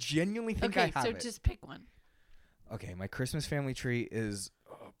 No. I genuinely think I Okay, have so it. just pick one. Okay, my Christmas family tree is,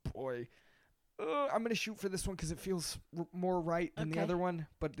 oh, boy. I'm going to shoot for this one because it feels more right than the Okay. other one,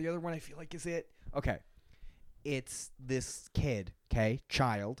 but the other one I feel like is it. Okay. It's this kid,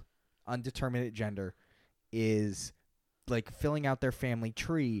 child, undeterminate gender, is like filling out their family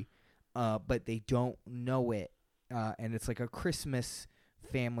tree, but they don't know it. And it's like a Christmas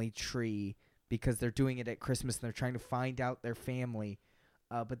family tree because they're doing it at Christmas and they're trying to find out their family.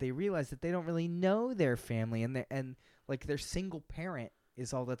 But they realize that they don't really know their family and like their single parent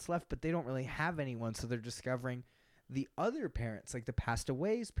is all that's left, but they don't really have anyone. So they're discovering the other parents, like the passed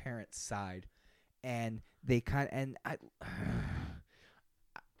away's parents' side. And they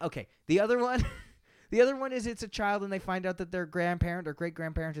okay. The other one is it's a child and they find out that their grandparent or great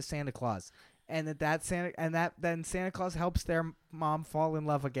grandparent is Santa Claus. And then Santa Claus helps their mom fall in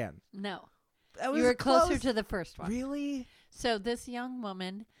love again. No. That was You were closer close. to the first one. Really? So this young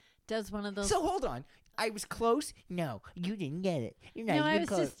woman does one of those. So hold on. I was close. No, you didn't get it. You're not no, I even was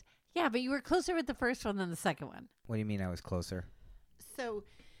close. just. Yeah, but you were closer with the first one than the second one. What do you mean I was closer? So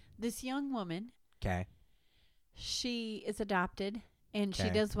this young woman, Okay. she is adopted, and she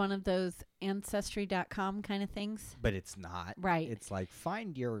Okay. does one of those Ancestry.com kind of things. But it's not. Right. It's like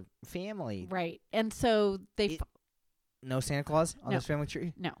find your family. Right. And so they. No Santa Claus on No. this family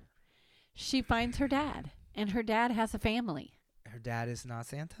tree? No. She finds her dad, and her dad has a family. Her dad is not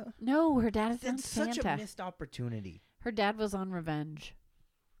Santa? No, her dad is not That's such Santa. a missed opportunity. Her dad was on Revenge.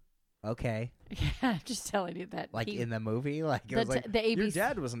 Okay. Yeah, I'm just telling you that. Like he- in the movie? Like it the was like the your ABC.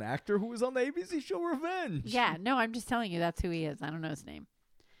 dad was an actor who was on the ABC show Revenge. Yeah, no, I'm just telling you that's who he is. I don't know his name,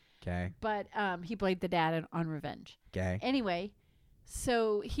 Okay. but he played the dad on Revenge. Okay. Anyway,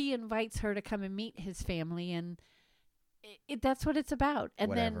 so he invites her to come and meet his family, and that's what it's about. And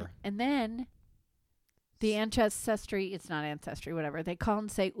Whatever. then the ancestry, it's not ancestry, whatever. They call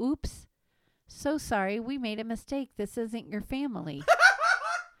and say, "Oops, so sorry, we made a mistake. This isn't your family."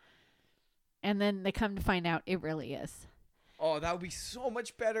 And then they come to find out it really is. Oh, that would be so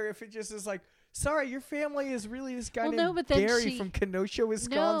much better if it just is like, sorry, your family is really this guy Well, no, named but then Gary she- from Kenosha,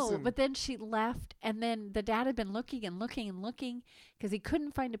 Wisconsin. No, but then she left, and then the dad had been looking and looking and looking because he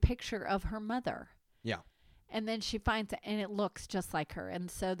couldn't find a picture of her mother. Yeah. And then she finds it, and it looks just like her.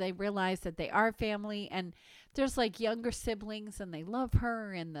 And so they realize that they are family, and there's like younger siblings, and they love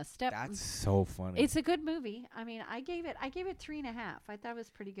her, and the step. That's so funny. It's a good movie. I mean, I gave it 3.5. I thought it was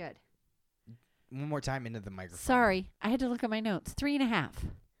pretty good. One more time into the microphone. Sorry, I had to look at my notes. 3.5.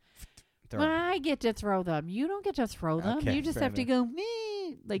 Throw Well, it. I get to throw them. You don't get to throw them. Okay, You just fair have to go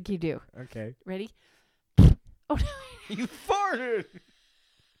meh, like you do. Okay. Ready? Oh no. You farted.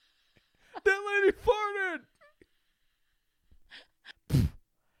 That lady farted.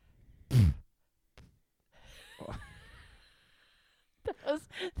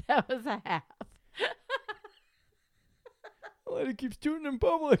 That was a half. The lady keeps tooting in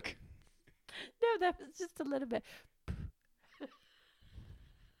public. No, that was just a little bit.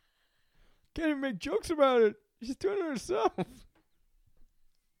 Can't even make jokes about it. She's doing it herself.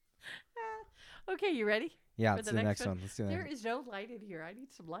 Okay, you ready? Yeah, For let's the do the next next one. Let's do There that. is no light in here. I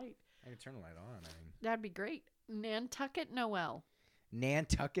need some light. I can turn the light on. That'd be great. Nantucket Noel.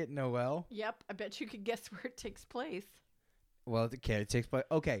 Nantucket Noel. Yep, I bet you could guess where it takes place. Well, okay, it takes place.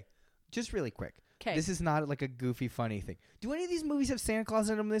 Okay, just really quick. Okay. This is not like a goofy, funny thing. Do any of these movies have Santa Claus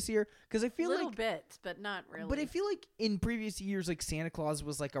in them this year? Because I feel Little like, bits, but not really. but I feel like in previous years, like Santa Claus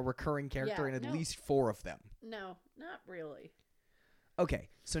was like a recurring character Yeah, in at no. least 4 of them. No, not really. Okay,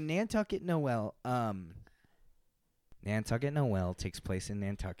 so Nantucket Noel. Nantucket Noel takes place in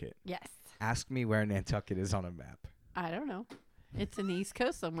Nantucket. Yes. Ask me where Nantucket is on a map. I don't know. It's in the East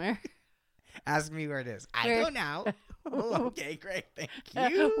Coast somewhere. Ask me where it is. I Where- don't know. Okay, great. Thank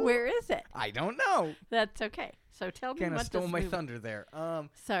you. Where is it? I don't know. That's okay. So tell me Kind of what stole this my movie- thunder there.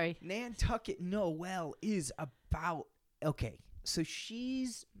 Sorry. Nantucket Noel is about. Okay, so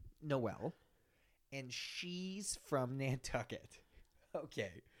she's Noel, and she's from Nantucket.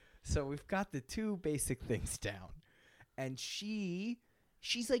 Okay, so we've got the 2 basic things down, and she's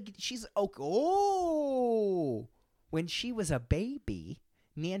oh, when she was a baby,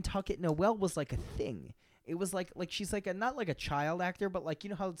 Nantucket Noel was like a thing. It was like she's like a not like a child actor, but like you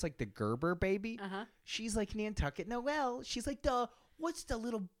know how it's like the Gerber baby. Uh-huh. She's like Nantucket Noel. She's like what's the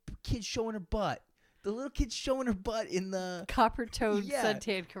little kid showing her butt? The little kid's showing her butt in the Copper Toad Yeah,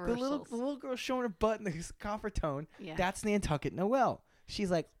 suntan commercials. the little girl showing her butt in the copper tone. Yeah. That's Nantucket Noel. She's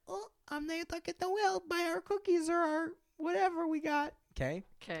like, oh, I'm Nantucket Noel. Buy our cookies or our whatever we got. Okay.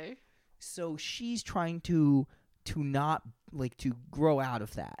 Okay. So she's trying to not like to grow out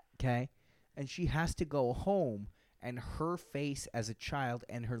of that. Okay. And she has to go home, and her face as a child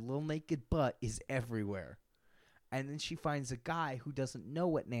and her little naked butt is everywhere. And then she finds a guy who doesn't know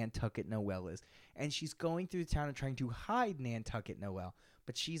what Nantucket Noel is. And she's going through the town and trying to hide Nantucket Noel.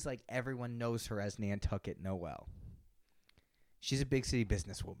 But she's like, everyone knows her as Nantucket Noel. She's a big city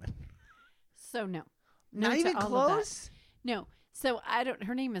businesswoman. So no. Not No to even all of close? that. No. So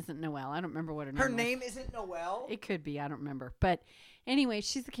her name isn't Noelle. I don't remember what her name Her was. name isn't Noel? It could be. I don't remember. But anyway,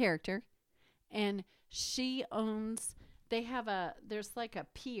 she's a character. And she owns, there's like a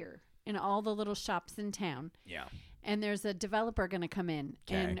pier in all the little shops in town. Yeah. And there's a developer going to come in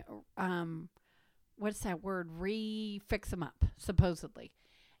Okay. and, what's that word? Fix them up, supposedly.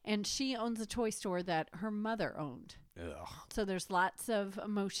 And she owns a toy store that her mother owned. Ugh. So there's lots of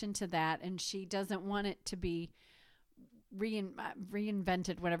emotion to that. And she doesn't want it to be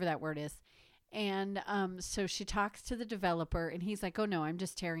reinvented, whatever that word is. And so she talks to the developer, and he's like, oh, no, I'm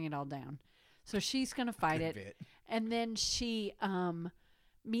just tearing it all down. So she's going to fight Good it. bit. And then she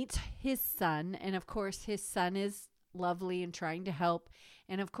meets his son. And, of course, his son is lovely and trying to help.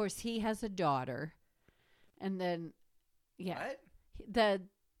 And, of course, he has a daughter. And then, yeah.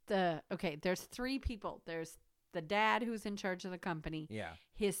 What? Okay, there's 3 people. There's the dad who's in charge of the company. Yeah.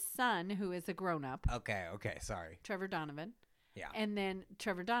 His son, who is a grown-up, Okay, sorry. Trevor Donovan. Yeah. And then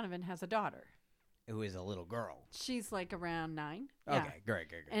Trevor Donovan has a daughter. Who is a little girl. She's like around 9. Okay, great.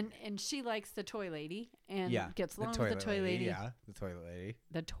 And she likes the toy lady and yeah. gets along with the toy lady. Yeah, the toilet lady.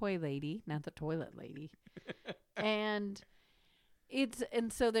 The toy lady, not the toilet lady. and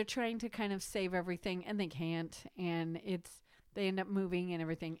so they're trying to kind of save everything, and they can't, and they end up moving and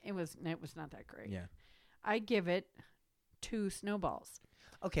everything. It was not that great. Yeah. I give it 2 snowballs.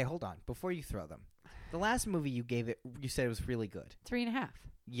 Okay, hold on. Before you throw them. The last movie you said it was really good. 3.5.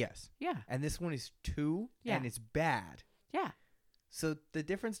 Yes. Yeah. And this one is 2, Yeah. and it's bad. Yeah. So the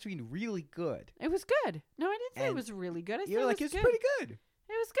difference between really good. It was good. No, I didn't say it And was really good. I said You're it like, was it's good. pretty good.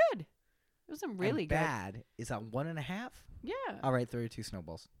 It was good. It wasn't really and good. bad is on 1.5. Yeah. All right, 32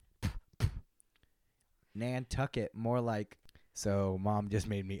 snowballs. Nantucket, more like. So mom just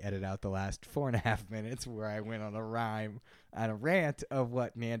made me edit out the last 4.5 minutes where I went on a rant of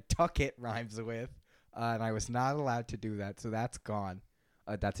what Nantucket rhymes with, and I was not allowed to do that, so that's gone.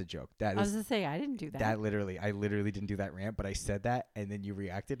 That's a joke. I was going to say, I didn't do that. I literally didn't do that rant, but I said that, and then you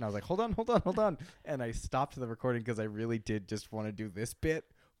reacted, and I was like, hold on. And I stopped the recording because I really did just want to do this bit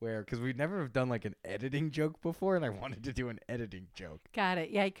because we'd never have done like an editing joke before, and I wanted to do an editing joke. Got it.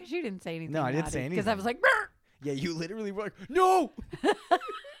 Yeah, because you didn't say anything. No, I didn't say Because I anything. was like, "Brr!" Yeah, you literally were like, no! It's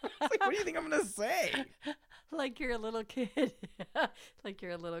like, what do you think I'm going to say? Like you're a little kid.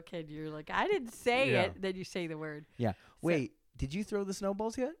 You're like, I didn't say Yeah. it. Then you say the word. Yeah. Wait, did you throw the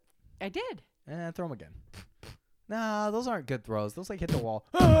snowballs yet? I did. Throw them again. Nah, those aren't good throws. Those like hit the wall.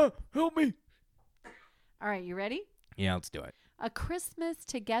 Ah, help me. All right, you ready? Yeah, let's do it. A Christmas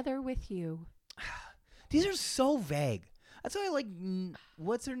Together with You. These are so vague. That's why I like.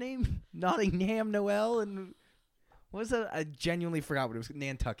 What's her name? Nottingham Noel and. What was that? I genuinely forgot what it was.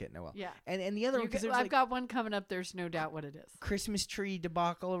 Nantucket Noel. Yeah. And the other one, because I've got one coming up. There's no doubt what it is. Christmas tree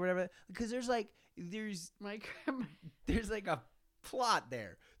debacle or whatever. Because there's like a plot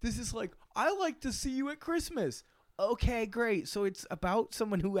there. This is like, I like to see you at Christmas. Okay, great. So it's about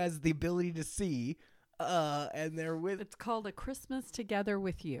someone who has the ability to see, and they're with. It's called A Christmas Together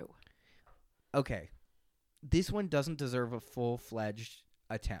with You. Okay, this one doesn't deserve a full-fledged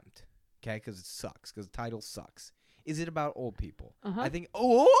attempt. Okay, because it sucks. Because the title sucks. Is it about old people? Uh-huh. I think.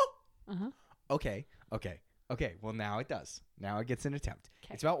 Oh. Uh-huh. Okay. Well, now it does. Now it gets an attempt.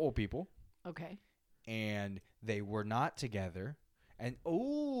 Okay. It's about old people. Okay. And they were not together. And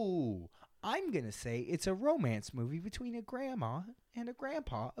I'm going to say it's a romance movie between a grandma and a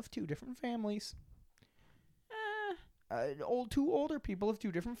grandpa of two different families. Two older people of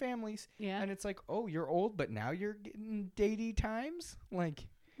two different families. Yeah. And it's like, oh, you're old, but now you're getting datey times? Like,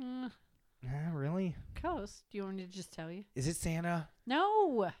 really? Close. Do you want me to just tell you? Is it Santa?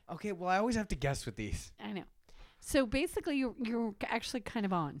 No. Okay, well, I always have to guess with these. I know. So basically, you're actually kind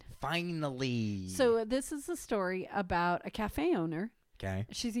of on. Finally. So this is a story about a cafe owner. Okay.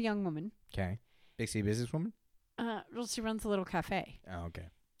 She's a young woman. Okay. Big city businesswoman? Well, she runs a little cafe. Oh, okay.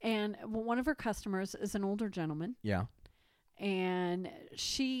 And one of her customers is an older gentleman. Yeah. And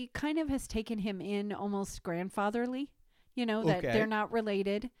she kind of has taken him in almost grandfatherly. You know, that Okay. they're not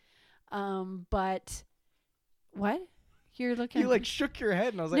related. But what? You're looking. You like shook your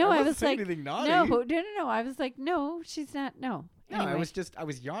head, and I was like, No, I I wasn't was saying like, anything naughty. no. I was like, no, she's not. No. No, Anyway. I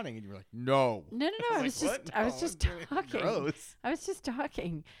was yawning, and you were like, no. No. I was like, just, what? I was No, just it's talking. Gross. I was just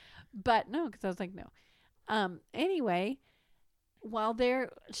talking, but no, because I was like, no. Anyway, while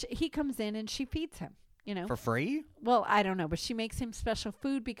he comes in and she feeds him. You know, For free? well, I don't know, but she makes him special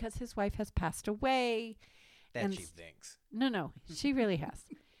food because his wife has passed away. That And she thinks. No, she really has.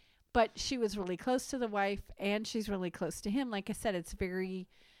 But she was really close to the wife, and she's really close to him. Like I said, it's very,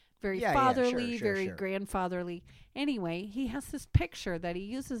 very fatherly, very grandfatherly. Anyway, he has this picture that he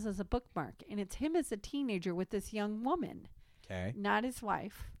uses as a bookmark, and it's him as a teenager with this young woman, Okay. not his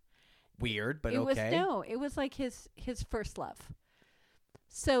wife. Weird, but It okay. it was like his first love.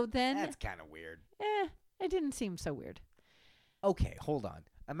 So then, That's kind of weird. it didn't seem so weird. Okay, hold on.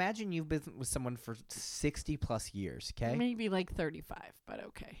 Imagine you've been with someone for 60 plus years, okay? Maybe like 35, but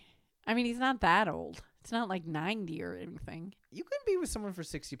okay. I mean, he's not that old. It's not like 90 or anything. You can be with someone for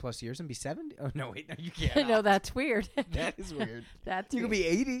 60 plus years and be 70. Oh, no, wait. No, you can't. No, that's weird. That is weird. That's You weird. could be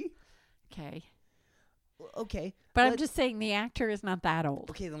 80. Okay. Okay. But I'm just saying the actor is not that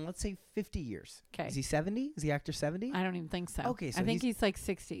old. Okay, then let's say 50 years. Okay. Is he 70? Is the actor 70? I don't even think so. Okay, so I think he's like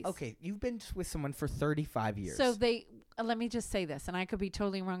 60s. Okay, you've been with someone for 35 years. So let me just say this, and I could be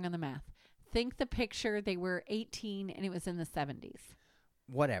totally wrong on the math. Think the picture, they were 18 and it was in the 70s.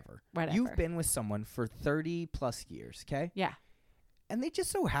 Whatever. You've been with someone for 30 plus years, okay? Yeah. And they just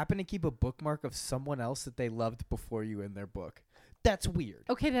so happen to keep a bookmark of someone else that they loved before you in their book. That's weird.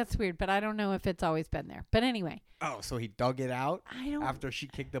 Okay, that's weird, but I don't know if it's always been there. But anyway. Oh, so he dug it out? I don't. After she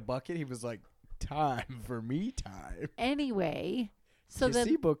kicked the bucket, he was like, time for me time. Anyway. So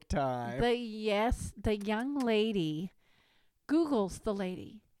Kissy book time. the young lady Googles the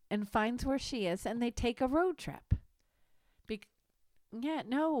lady and finds where she is, and they take a road trip.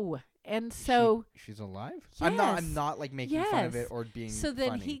 And so she's alive? Yes. I'm not like making fun of Yes. it or being so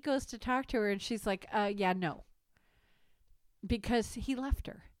then funny. he goes to talk to her, and she's like, yeah, no. Because he left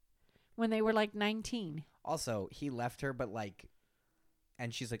her when they were like 19. Also, he left her, but like,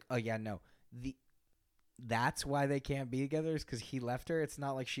 and she's like, oh yeah, no. That's why they can't be together is because he left her. It's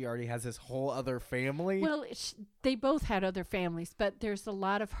not like she already has this whole other family. Well, they both had other families, but there's a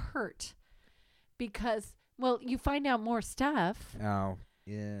lot of hurt because, well, you find out more stuff. Oh,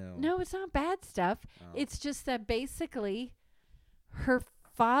 yeah. No, it's not bad stuff. Oh. It's just that basically her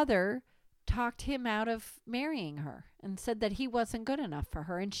father talked him out of marrying her and said that he wasn't good enough for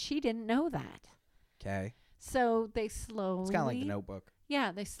her, and she didn't know that. Okay. So they slowly... It's kind of like The Notebook.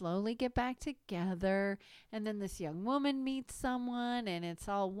 Yeah, they slowly get back together, and then this young woman meets someone, and it's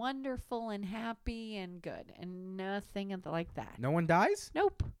all wonderful and happy and good, and nothing like that. No one dies?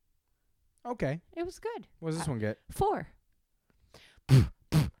 Nope. Okay. It was good. What does this one get? 4.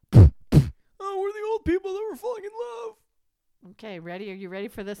 Oh, we're the old people that were falling in love. Okay, ready? Are you ready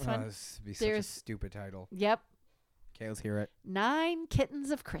for this one? This would be such a There's- stupid title. Yep. Okay, let's hear it. 9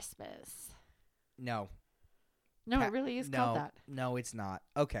 Kittens of Christmas. No. No, it really is called that. No, it's not.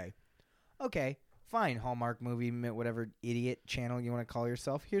 Okay. Okay. Fine. Hallmark movie, whatever idiot channel you want to call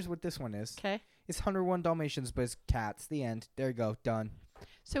yourself. Here's what this one is. Okay. It's 101 Dalmatians, but it's cats. The end. There you go. Done.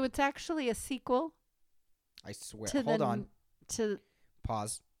 So it's actually a sequel I swear. to Hold the on. to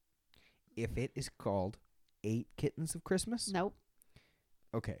Pause. If it is called 8 Kittens of Christmas, nope.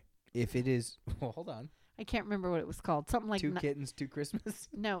 okay. If it is, well, hold on. I can't remember what it was called. Something like 2 Kittens, 2 Christmas.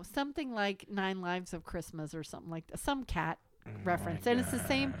 no, something like 9 Lives of Christmas or something like that. Some cat reference, and it's the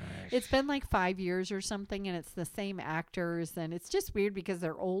same. It's been like 5 years or something, and it's the same actors, and it's just weird because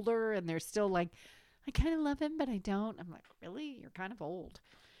they're older and they're still like, I kind of love him, but I don't. I'm like, really? You're kind of old.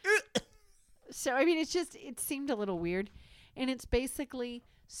 So I mean, it seemed a little weird, and it's basically.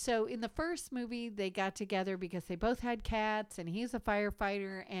 So in the first movie, they got together because they both had cats, and he's a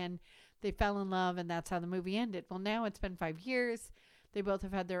firefighter, and they fell in love, and that's how the movie ended. Well, now it's been 5 years. They both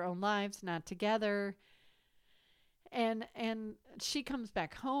have had their own lives, not together. And she comes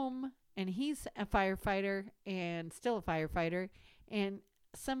back home, and he's a firefighter, and still a firefighter, and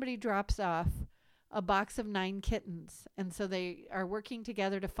somebody drops off a box of 9 kittens, and so they are working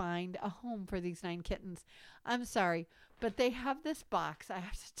together to find a home for these 9 kittens. I'm sorry, but they have this box. I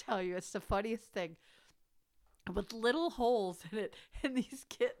have to tell you, it's the funniest thing, with little holes in it, and these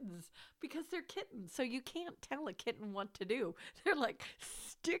kittens, because they're kittens, so you can't tell a kitten what to do. They're like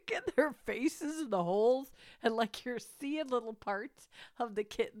sticking their faces in the holes, and like you're seeing little parts of the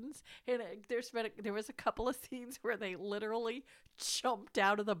kittens. And there was a couple of scenes where they literally jumped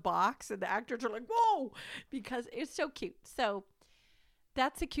out of the box, and the actors are like, "Whoa!" because it's so cute. So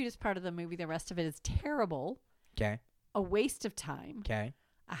that's the cutest part of the movie. The rest of it is terrible, Okay. a waste of time, Okay.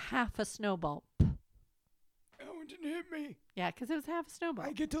 a half a snowball. That one didn't hit me. Yeah, because it was half a snowball.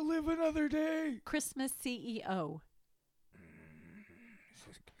 I get to live another day. Christmas CEO.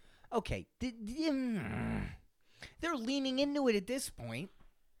 Okay. They're leaning into it at this point.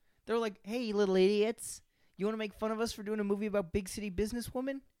 They're like, hey, you little idiots. You want to make fun of us for doing a movie about big city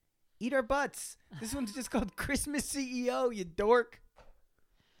businesswoman? Eat our butts. This one's just called Christmas CEO, you dork.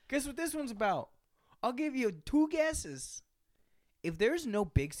 Guess what this one's about? I'll give you 2 guesses. If there's no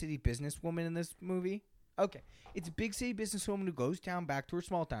big city businesswoman in this movie, okay, it's a big city businesswoman who goes down back to her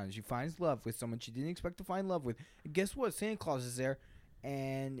small town. She finds love with someone she didn't expect to find love with. And guess what? Santa Claus is there,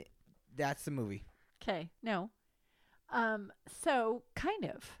 and that's the movie. Okay, no. So, kind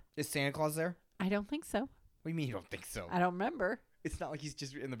of. Is Santa Claus there? I don't think so. What do you mean you don't think so? I don't remember. It's not like he's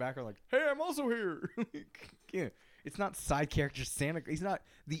just in the background like, hey, I'm also here. Yeah. It's not side character Santa. He's not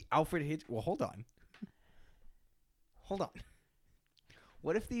the Alfred Hitch. Well, hold on. Hold on.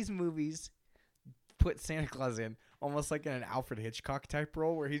 What if these movies put Santa Claus in almost like in an Alfred Hitchcock type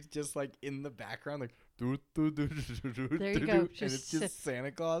role where he's just like in the background like there you go. and it's just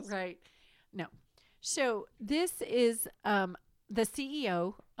Santa Claus? Right. No. So, this is the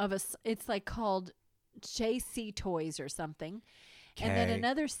CEO of it's like called JC Toys or something. And then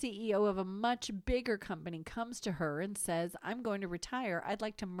another CEO of a much bigger company comes to her and says, I'm going to retire. I'd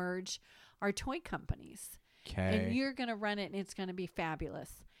like to merge our toy companies. And you're going to run it, and it's going to be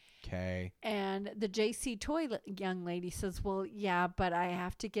fabulous. Okay. And the JC Toy young lady says, well, yeah, but I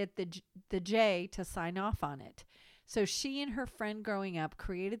have to get the J to sign off on it. So she and her friend growing up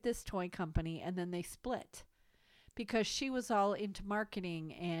created this toy company, and then they split because she was all into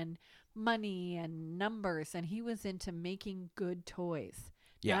marketing and money and numbers, and he was into making good toys.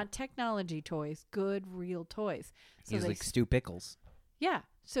 Yeah. Not technology toys, good real toys. So He's like Stu Pickles. Yeah.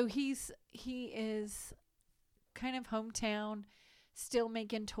 So he is kind of hometown, still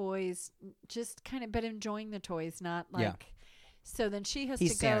making toys, just kind of but enjoying the toys, not like Yeah. So then she has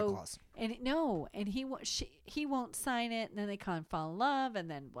He's to Santa go Claus. and he won't sign it, and then they kind of fall in love, and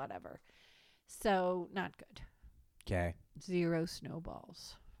then whatever. So not good. Okay. 0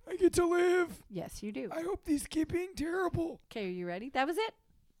 snowballs. I get to live. Yes, you do. I hope these keep being terrible. Okay, are you ready? That was it.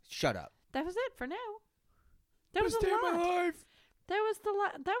 Shut up. That was it for now. That was Best a day of lot. my life. That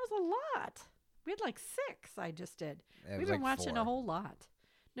was a lot. We had like 6. I just did. We've been watching a whole lot.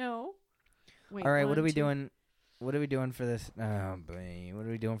 No. Wait, all right, 1, what are we 2. doing? What are we doing for this? Oh, boy. What are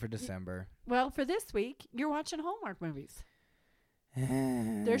we doing for December? Well, for this week, you're watching Hallmark movies.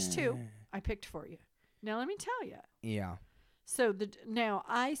 There's 2 I picked for you. Now let me tell you. Yeah. So now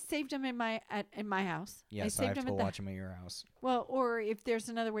I saved them in my house. Yes, I I saved have to them go watch them at your house. Well, or if there's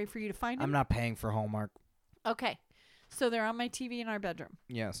another way for you to find them. I'm not paying for Hallmark. Okay. So they're on my TV in our bedroom.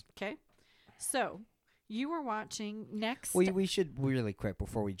 Yes. Okay. So you were watching next. We should really quick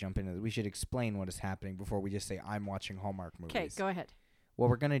before we jump into this. We should explain what is happening before we just say I'm watching Hallmark movies. Okay, go ahead. What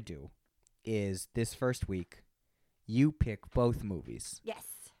we're gonna do is this first week, you pick both movies. Yes.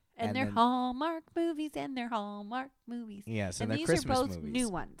 And they're then- Hallmark movies, and they're Hallmark movies. Yes, and And they're these Christmas are both movies. new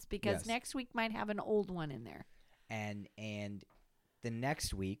ones because Yes. next week might have an old one in there. And the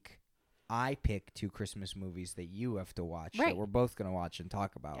next week, I pick 2 Christmas movies that you have to watch that Right. we're both going to watch and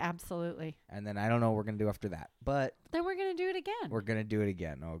talk about. Absolutely. And then I don't know what we're going to do after that. But Then we're going to do it again. we're going to do it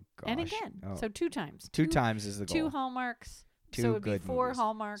again. Oh, gosh. and again. Oh. So 2 times. 2 times is the goal. 2 Hallmarks. 2 so it would good be 4 movies.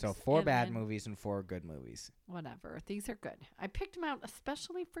 Hallmarks. So 4 and bad then movies and 4 good movies. Whatever. These are good. I picked them out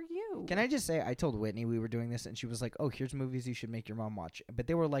especially for you. Can I just say, I told Whitney we were doing this, and she was like, oh, here's movies you should make your mom watch. But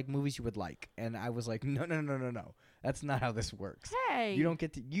they were like movies you would like. And I was like, no. That's not how this works. Hey. You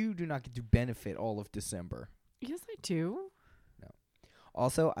do not get to benefit all of December. Yes, I do.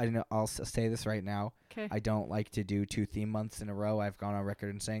 Also, I'll say this right now. Okay. I don't like to do 2 theme months in a row. I've gone on record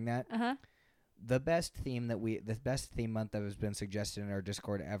in saying that. Uh-huh. The best theme month that has been suggested in our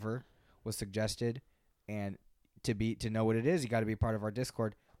Discord ever was suggested, and to know what it is, you got to be part of our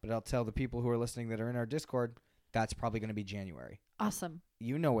Discord. But I'll tell the people who are listening that are in our Discord, that's probably going to be January. Awesome.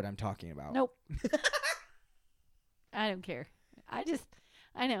 You know what I'm talking about. Nope. I don't care.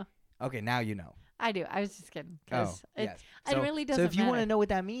 I know. Okay, now you know. I do. I was just kidding. Oh, 'Cause yes. it really doesn't So if you want to matter. know what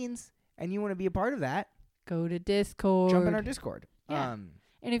that means and you want to be a part of that, Go to Discord. jump in our Discord. Yeah.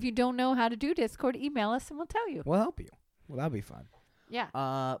 And if you don't know how to do Discord, email us and we'll tell you. We'll help you. Well, that'll be fun. Yeah.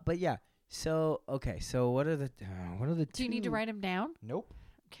 But yeah. So okay. So what are the Do you need to two- write them down? Nope.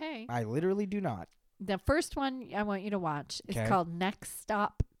 Okay. I literally do not. The first one I want you to watch is 'Kay. called Next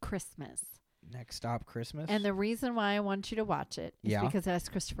Stop Christmas. Next Stop Christmas. And the reason why I want you to watch it is Yeah. because it has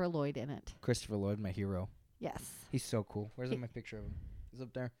Christopher Lloyd in it. Christopher Lloyd, my hero. Yes. He's so cool. Where's my picture of him? He's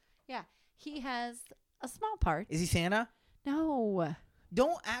up there. Yeah. He has a small part. Is he Santa? No.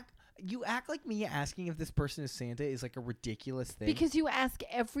 Don't act. You act like me asking if this person is Santa is like a ridiculous thing. Because you ask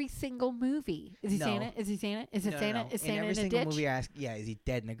every single movie. Is he No. Santa? Is he Santa? Is it No, Santa? no. Is in Santa every in a single ditch? movie I ask, is he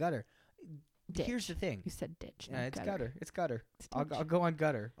dead in a gutter? Ditch. Here's the thing. You said ditch. Yeah, not it's gutter. gutter. It's gutter. It's I'll ditch. go on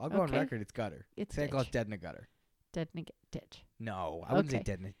gutter. I'll go on Okay. record. It's gutter. It's Santa Claus ditch. dead in a gutter. Dead in a ditch. No, I wouldn't say Okay.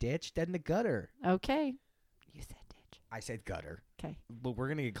 dead in a ditch. Dead in a gutter. Okay. You said ditch. I said gutter. Okay. But we're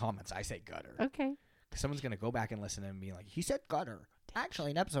gonna get comments. I say gutter. Okay. Someone's gonna go back and listen and be like, he said gutter.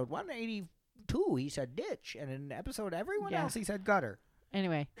 Actually, in episode 182, he said ditch, and in episode everyone Yeah. else, he said gutter.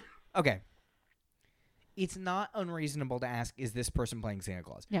 Anyway. Okay. It's not unreasonable to ask, is this person playing Santa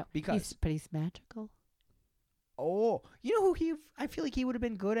Claus? No. Because But he's magical. oh, you know who I feel like he would have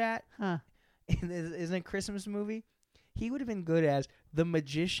been good at Huh. in a Christmas movie? He would have been good as the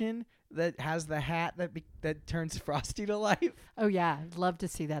magician that has the hat that turns Frosty to life. Oh, yeah. I'd love to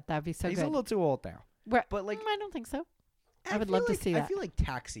see that. That'd be so He's good. a little too old now. Right. But like, I don't think so. I would feel love to like- see I that. feel like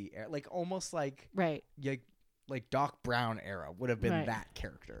Taxi, like almost like Right. Doc Brown era would have been Right. that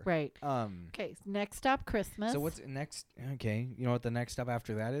character. Right. Okay. Next Stop Christmas. So what's next? Okay, you know what the next step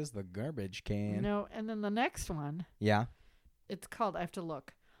after that is? The garbage can. No. And then the next one, Yeah. it's called, I have to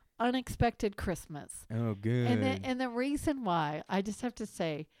look, Unexpected Christmas. Oh, good. And the reason why, I just have to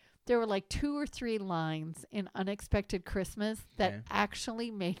say, there were like 2 or 3 lines in Unexpected Christmas that Okay.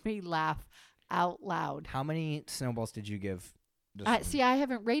 actually made me laugh out loud. How many snowballs did you give? this one? See, I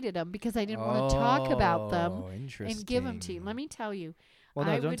haven't rated them because I didn't want to talk about them Oh, interesting. and give them to you. Let me tell you. Well,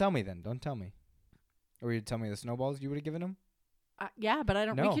 no, I don't would- tell me then. Don't tell me. Or you tell me the snowballs you would have given him? Yeah, but I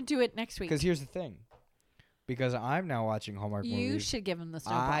don't. No. We can do it next week. Because here's the thing. Because I'm now watching Hallmark You movies. should give him the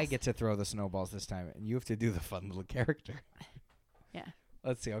snowballs. I get to throw the snowballs this time, and you have to do the fun little character. Yeah.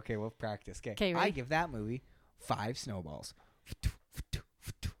 Let's see. Okay, we'll practice. 'Kay, Okay. I ready? give that movie 5 snowballs.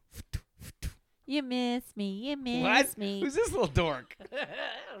 You miss me. You miss What? me. Who's this little dork? I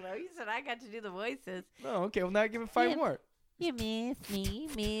don't know. You said I got to do the voices. Oh, okay. Well, now give it 5 Yeah. more. You miss me.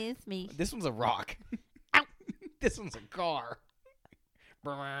 Miss me. This one's a rock. Ow. This one's a car.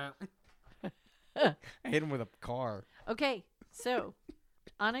 I hit him with a car. Okay, so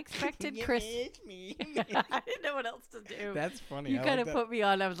Unexpected You Christmas. miss me. I didn't know what else to do. That's funny. You I kind like of that. put me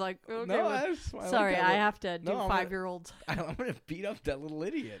on. I was like, okay. No, well, I sorry, like I that. have to do No, I'm gonna- 5-year-olds. I'm gonna beat up that little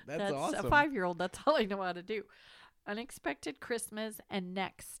idiot. That's awesome. a 5-year-old. That's all I know how to do. Unexpected Christmas and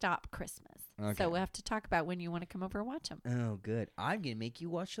Next Stop Christmas. Okay. So we'll have to talk about when you want to come over and watch them. Oh, good. I'm gonna make you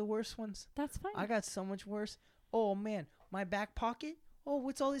watch the worst ones. That's fine. I got so much worse. Oh man, my back pocket. Oh,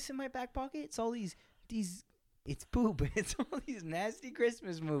 what's all this in my back pocket? It's all these. It's poop. It's all these nasty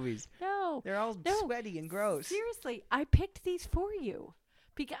Christmas movies. No. They're all No. sweaty and gross. Seriously, I picked these for you.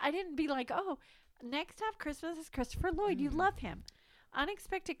 Because I didn't be like, oh, Next Stop Christmas is Christopher Lloyd. You love him.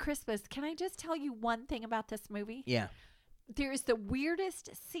 Unexpected Christmas. Can I just tell you one thing about this movie? Yeah. There is the weirdest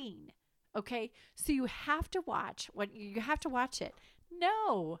scene. Okay, so you have to watch it.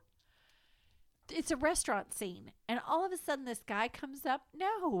 No, it's a restaurant scene, and all of a sudden this guy comes up.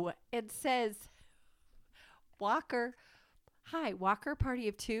 No, and says, "Walker, hi, Walker, party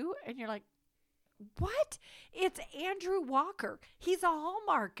of 2," and you're like, what? It's Andrew Walker. He's a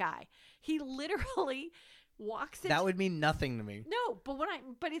Hallmark guy. He literally walks into That would mean nothing to me. No,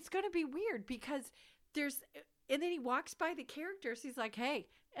 but it's going to be weird because and then he walks by the characters. He's like, "Hey,"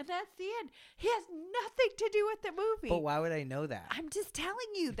 and that's the end. He has nothing to do with the movie. But why would I know that? I'm just telling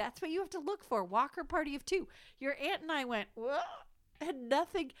you. That's what you have to look for. Walker Party of Two. Your aunt and I went, "Whoa," and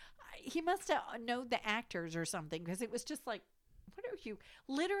nothing. He must have known the actors or something because it was just like, what are you?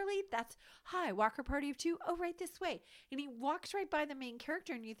 Literally, that's, hi, Walker Party of Two. Oh, right this way. And he walks right by the main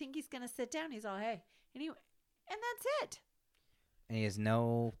character and you think he's going to sit down. He's all, hey. And that's it. And he has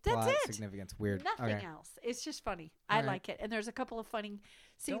no That's plot it. significance. Weird. Nothing Okay. else. It's just funny. All I right. like it. And there's a couple of funny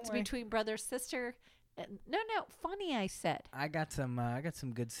scenes worry. between brother, sister. No, funny, I said. I got some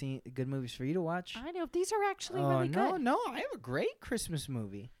good movies for you to watch. I know. These are actually Oh really good. no! I have a great Christmas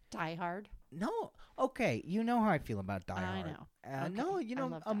movie. Die Hard. No, okay, you know how I feel about Die I Hard. know. Okay, No, you I know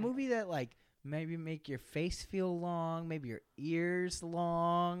love a Die movie that like maybe make your face feel long, maybe your ears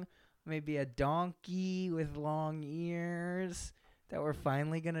long, maybe a donkey with long ears that we're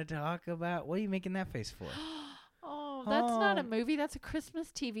finally gonna talk about. What are you making that face for? Oh, that's not a movie. That's a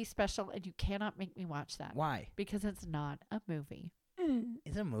Christmas TV special, and you cannot make me watch that. Why? Because it's not a movie.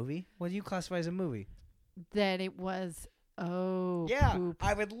 It's a movie. What do you classify as a movie? That it was, Yeah, poop.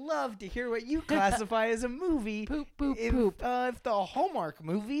 I would love to hear what you classify as a movie. Poop, poop, if, poop. If the Hallmark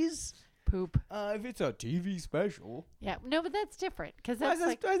movies, Poop. if it's a TV special, Yeah, no, but that's different. Because why that's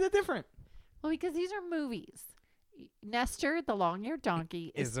is that different? well, because these are movies. Nestor, the long-eared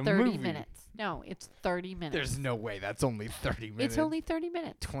donkey, is Is a 30 movie. minutes. No, it's 30 minutes. There's no way that's only 30 minutes. It's only 30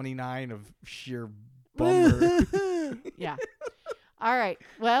 minutes. 29 of sheer bummer. Yeah. All right.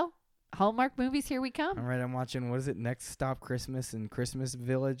 Well, Hallmark movies, here we come. All right, I'm watching, what is it, Next Stop Christmas in Christmas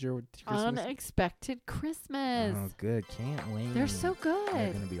Village or Christmas? Unexpected Christmas. Oh, good. Can't wait. They're so They're good.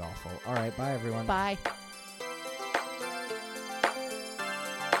 going to be awful. All right, bye, everyone. Bye.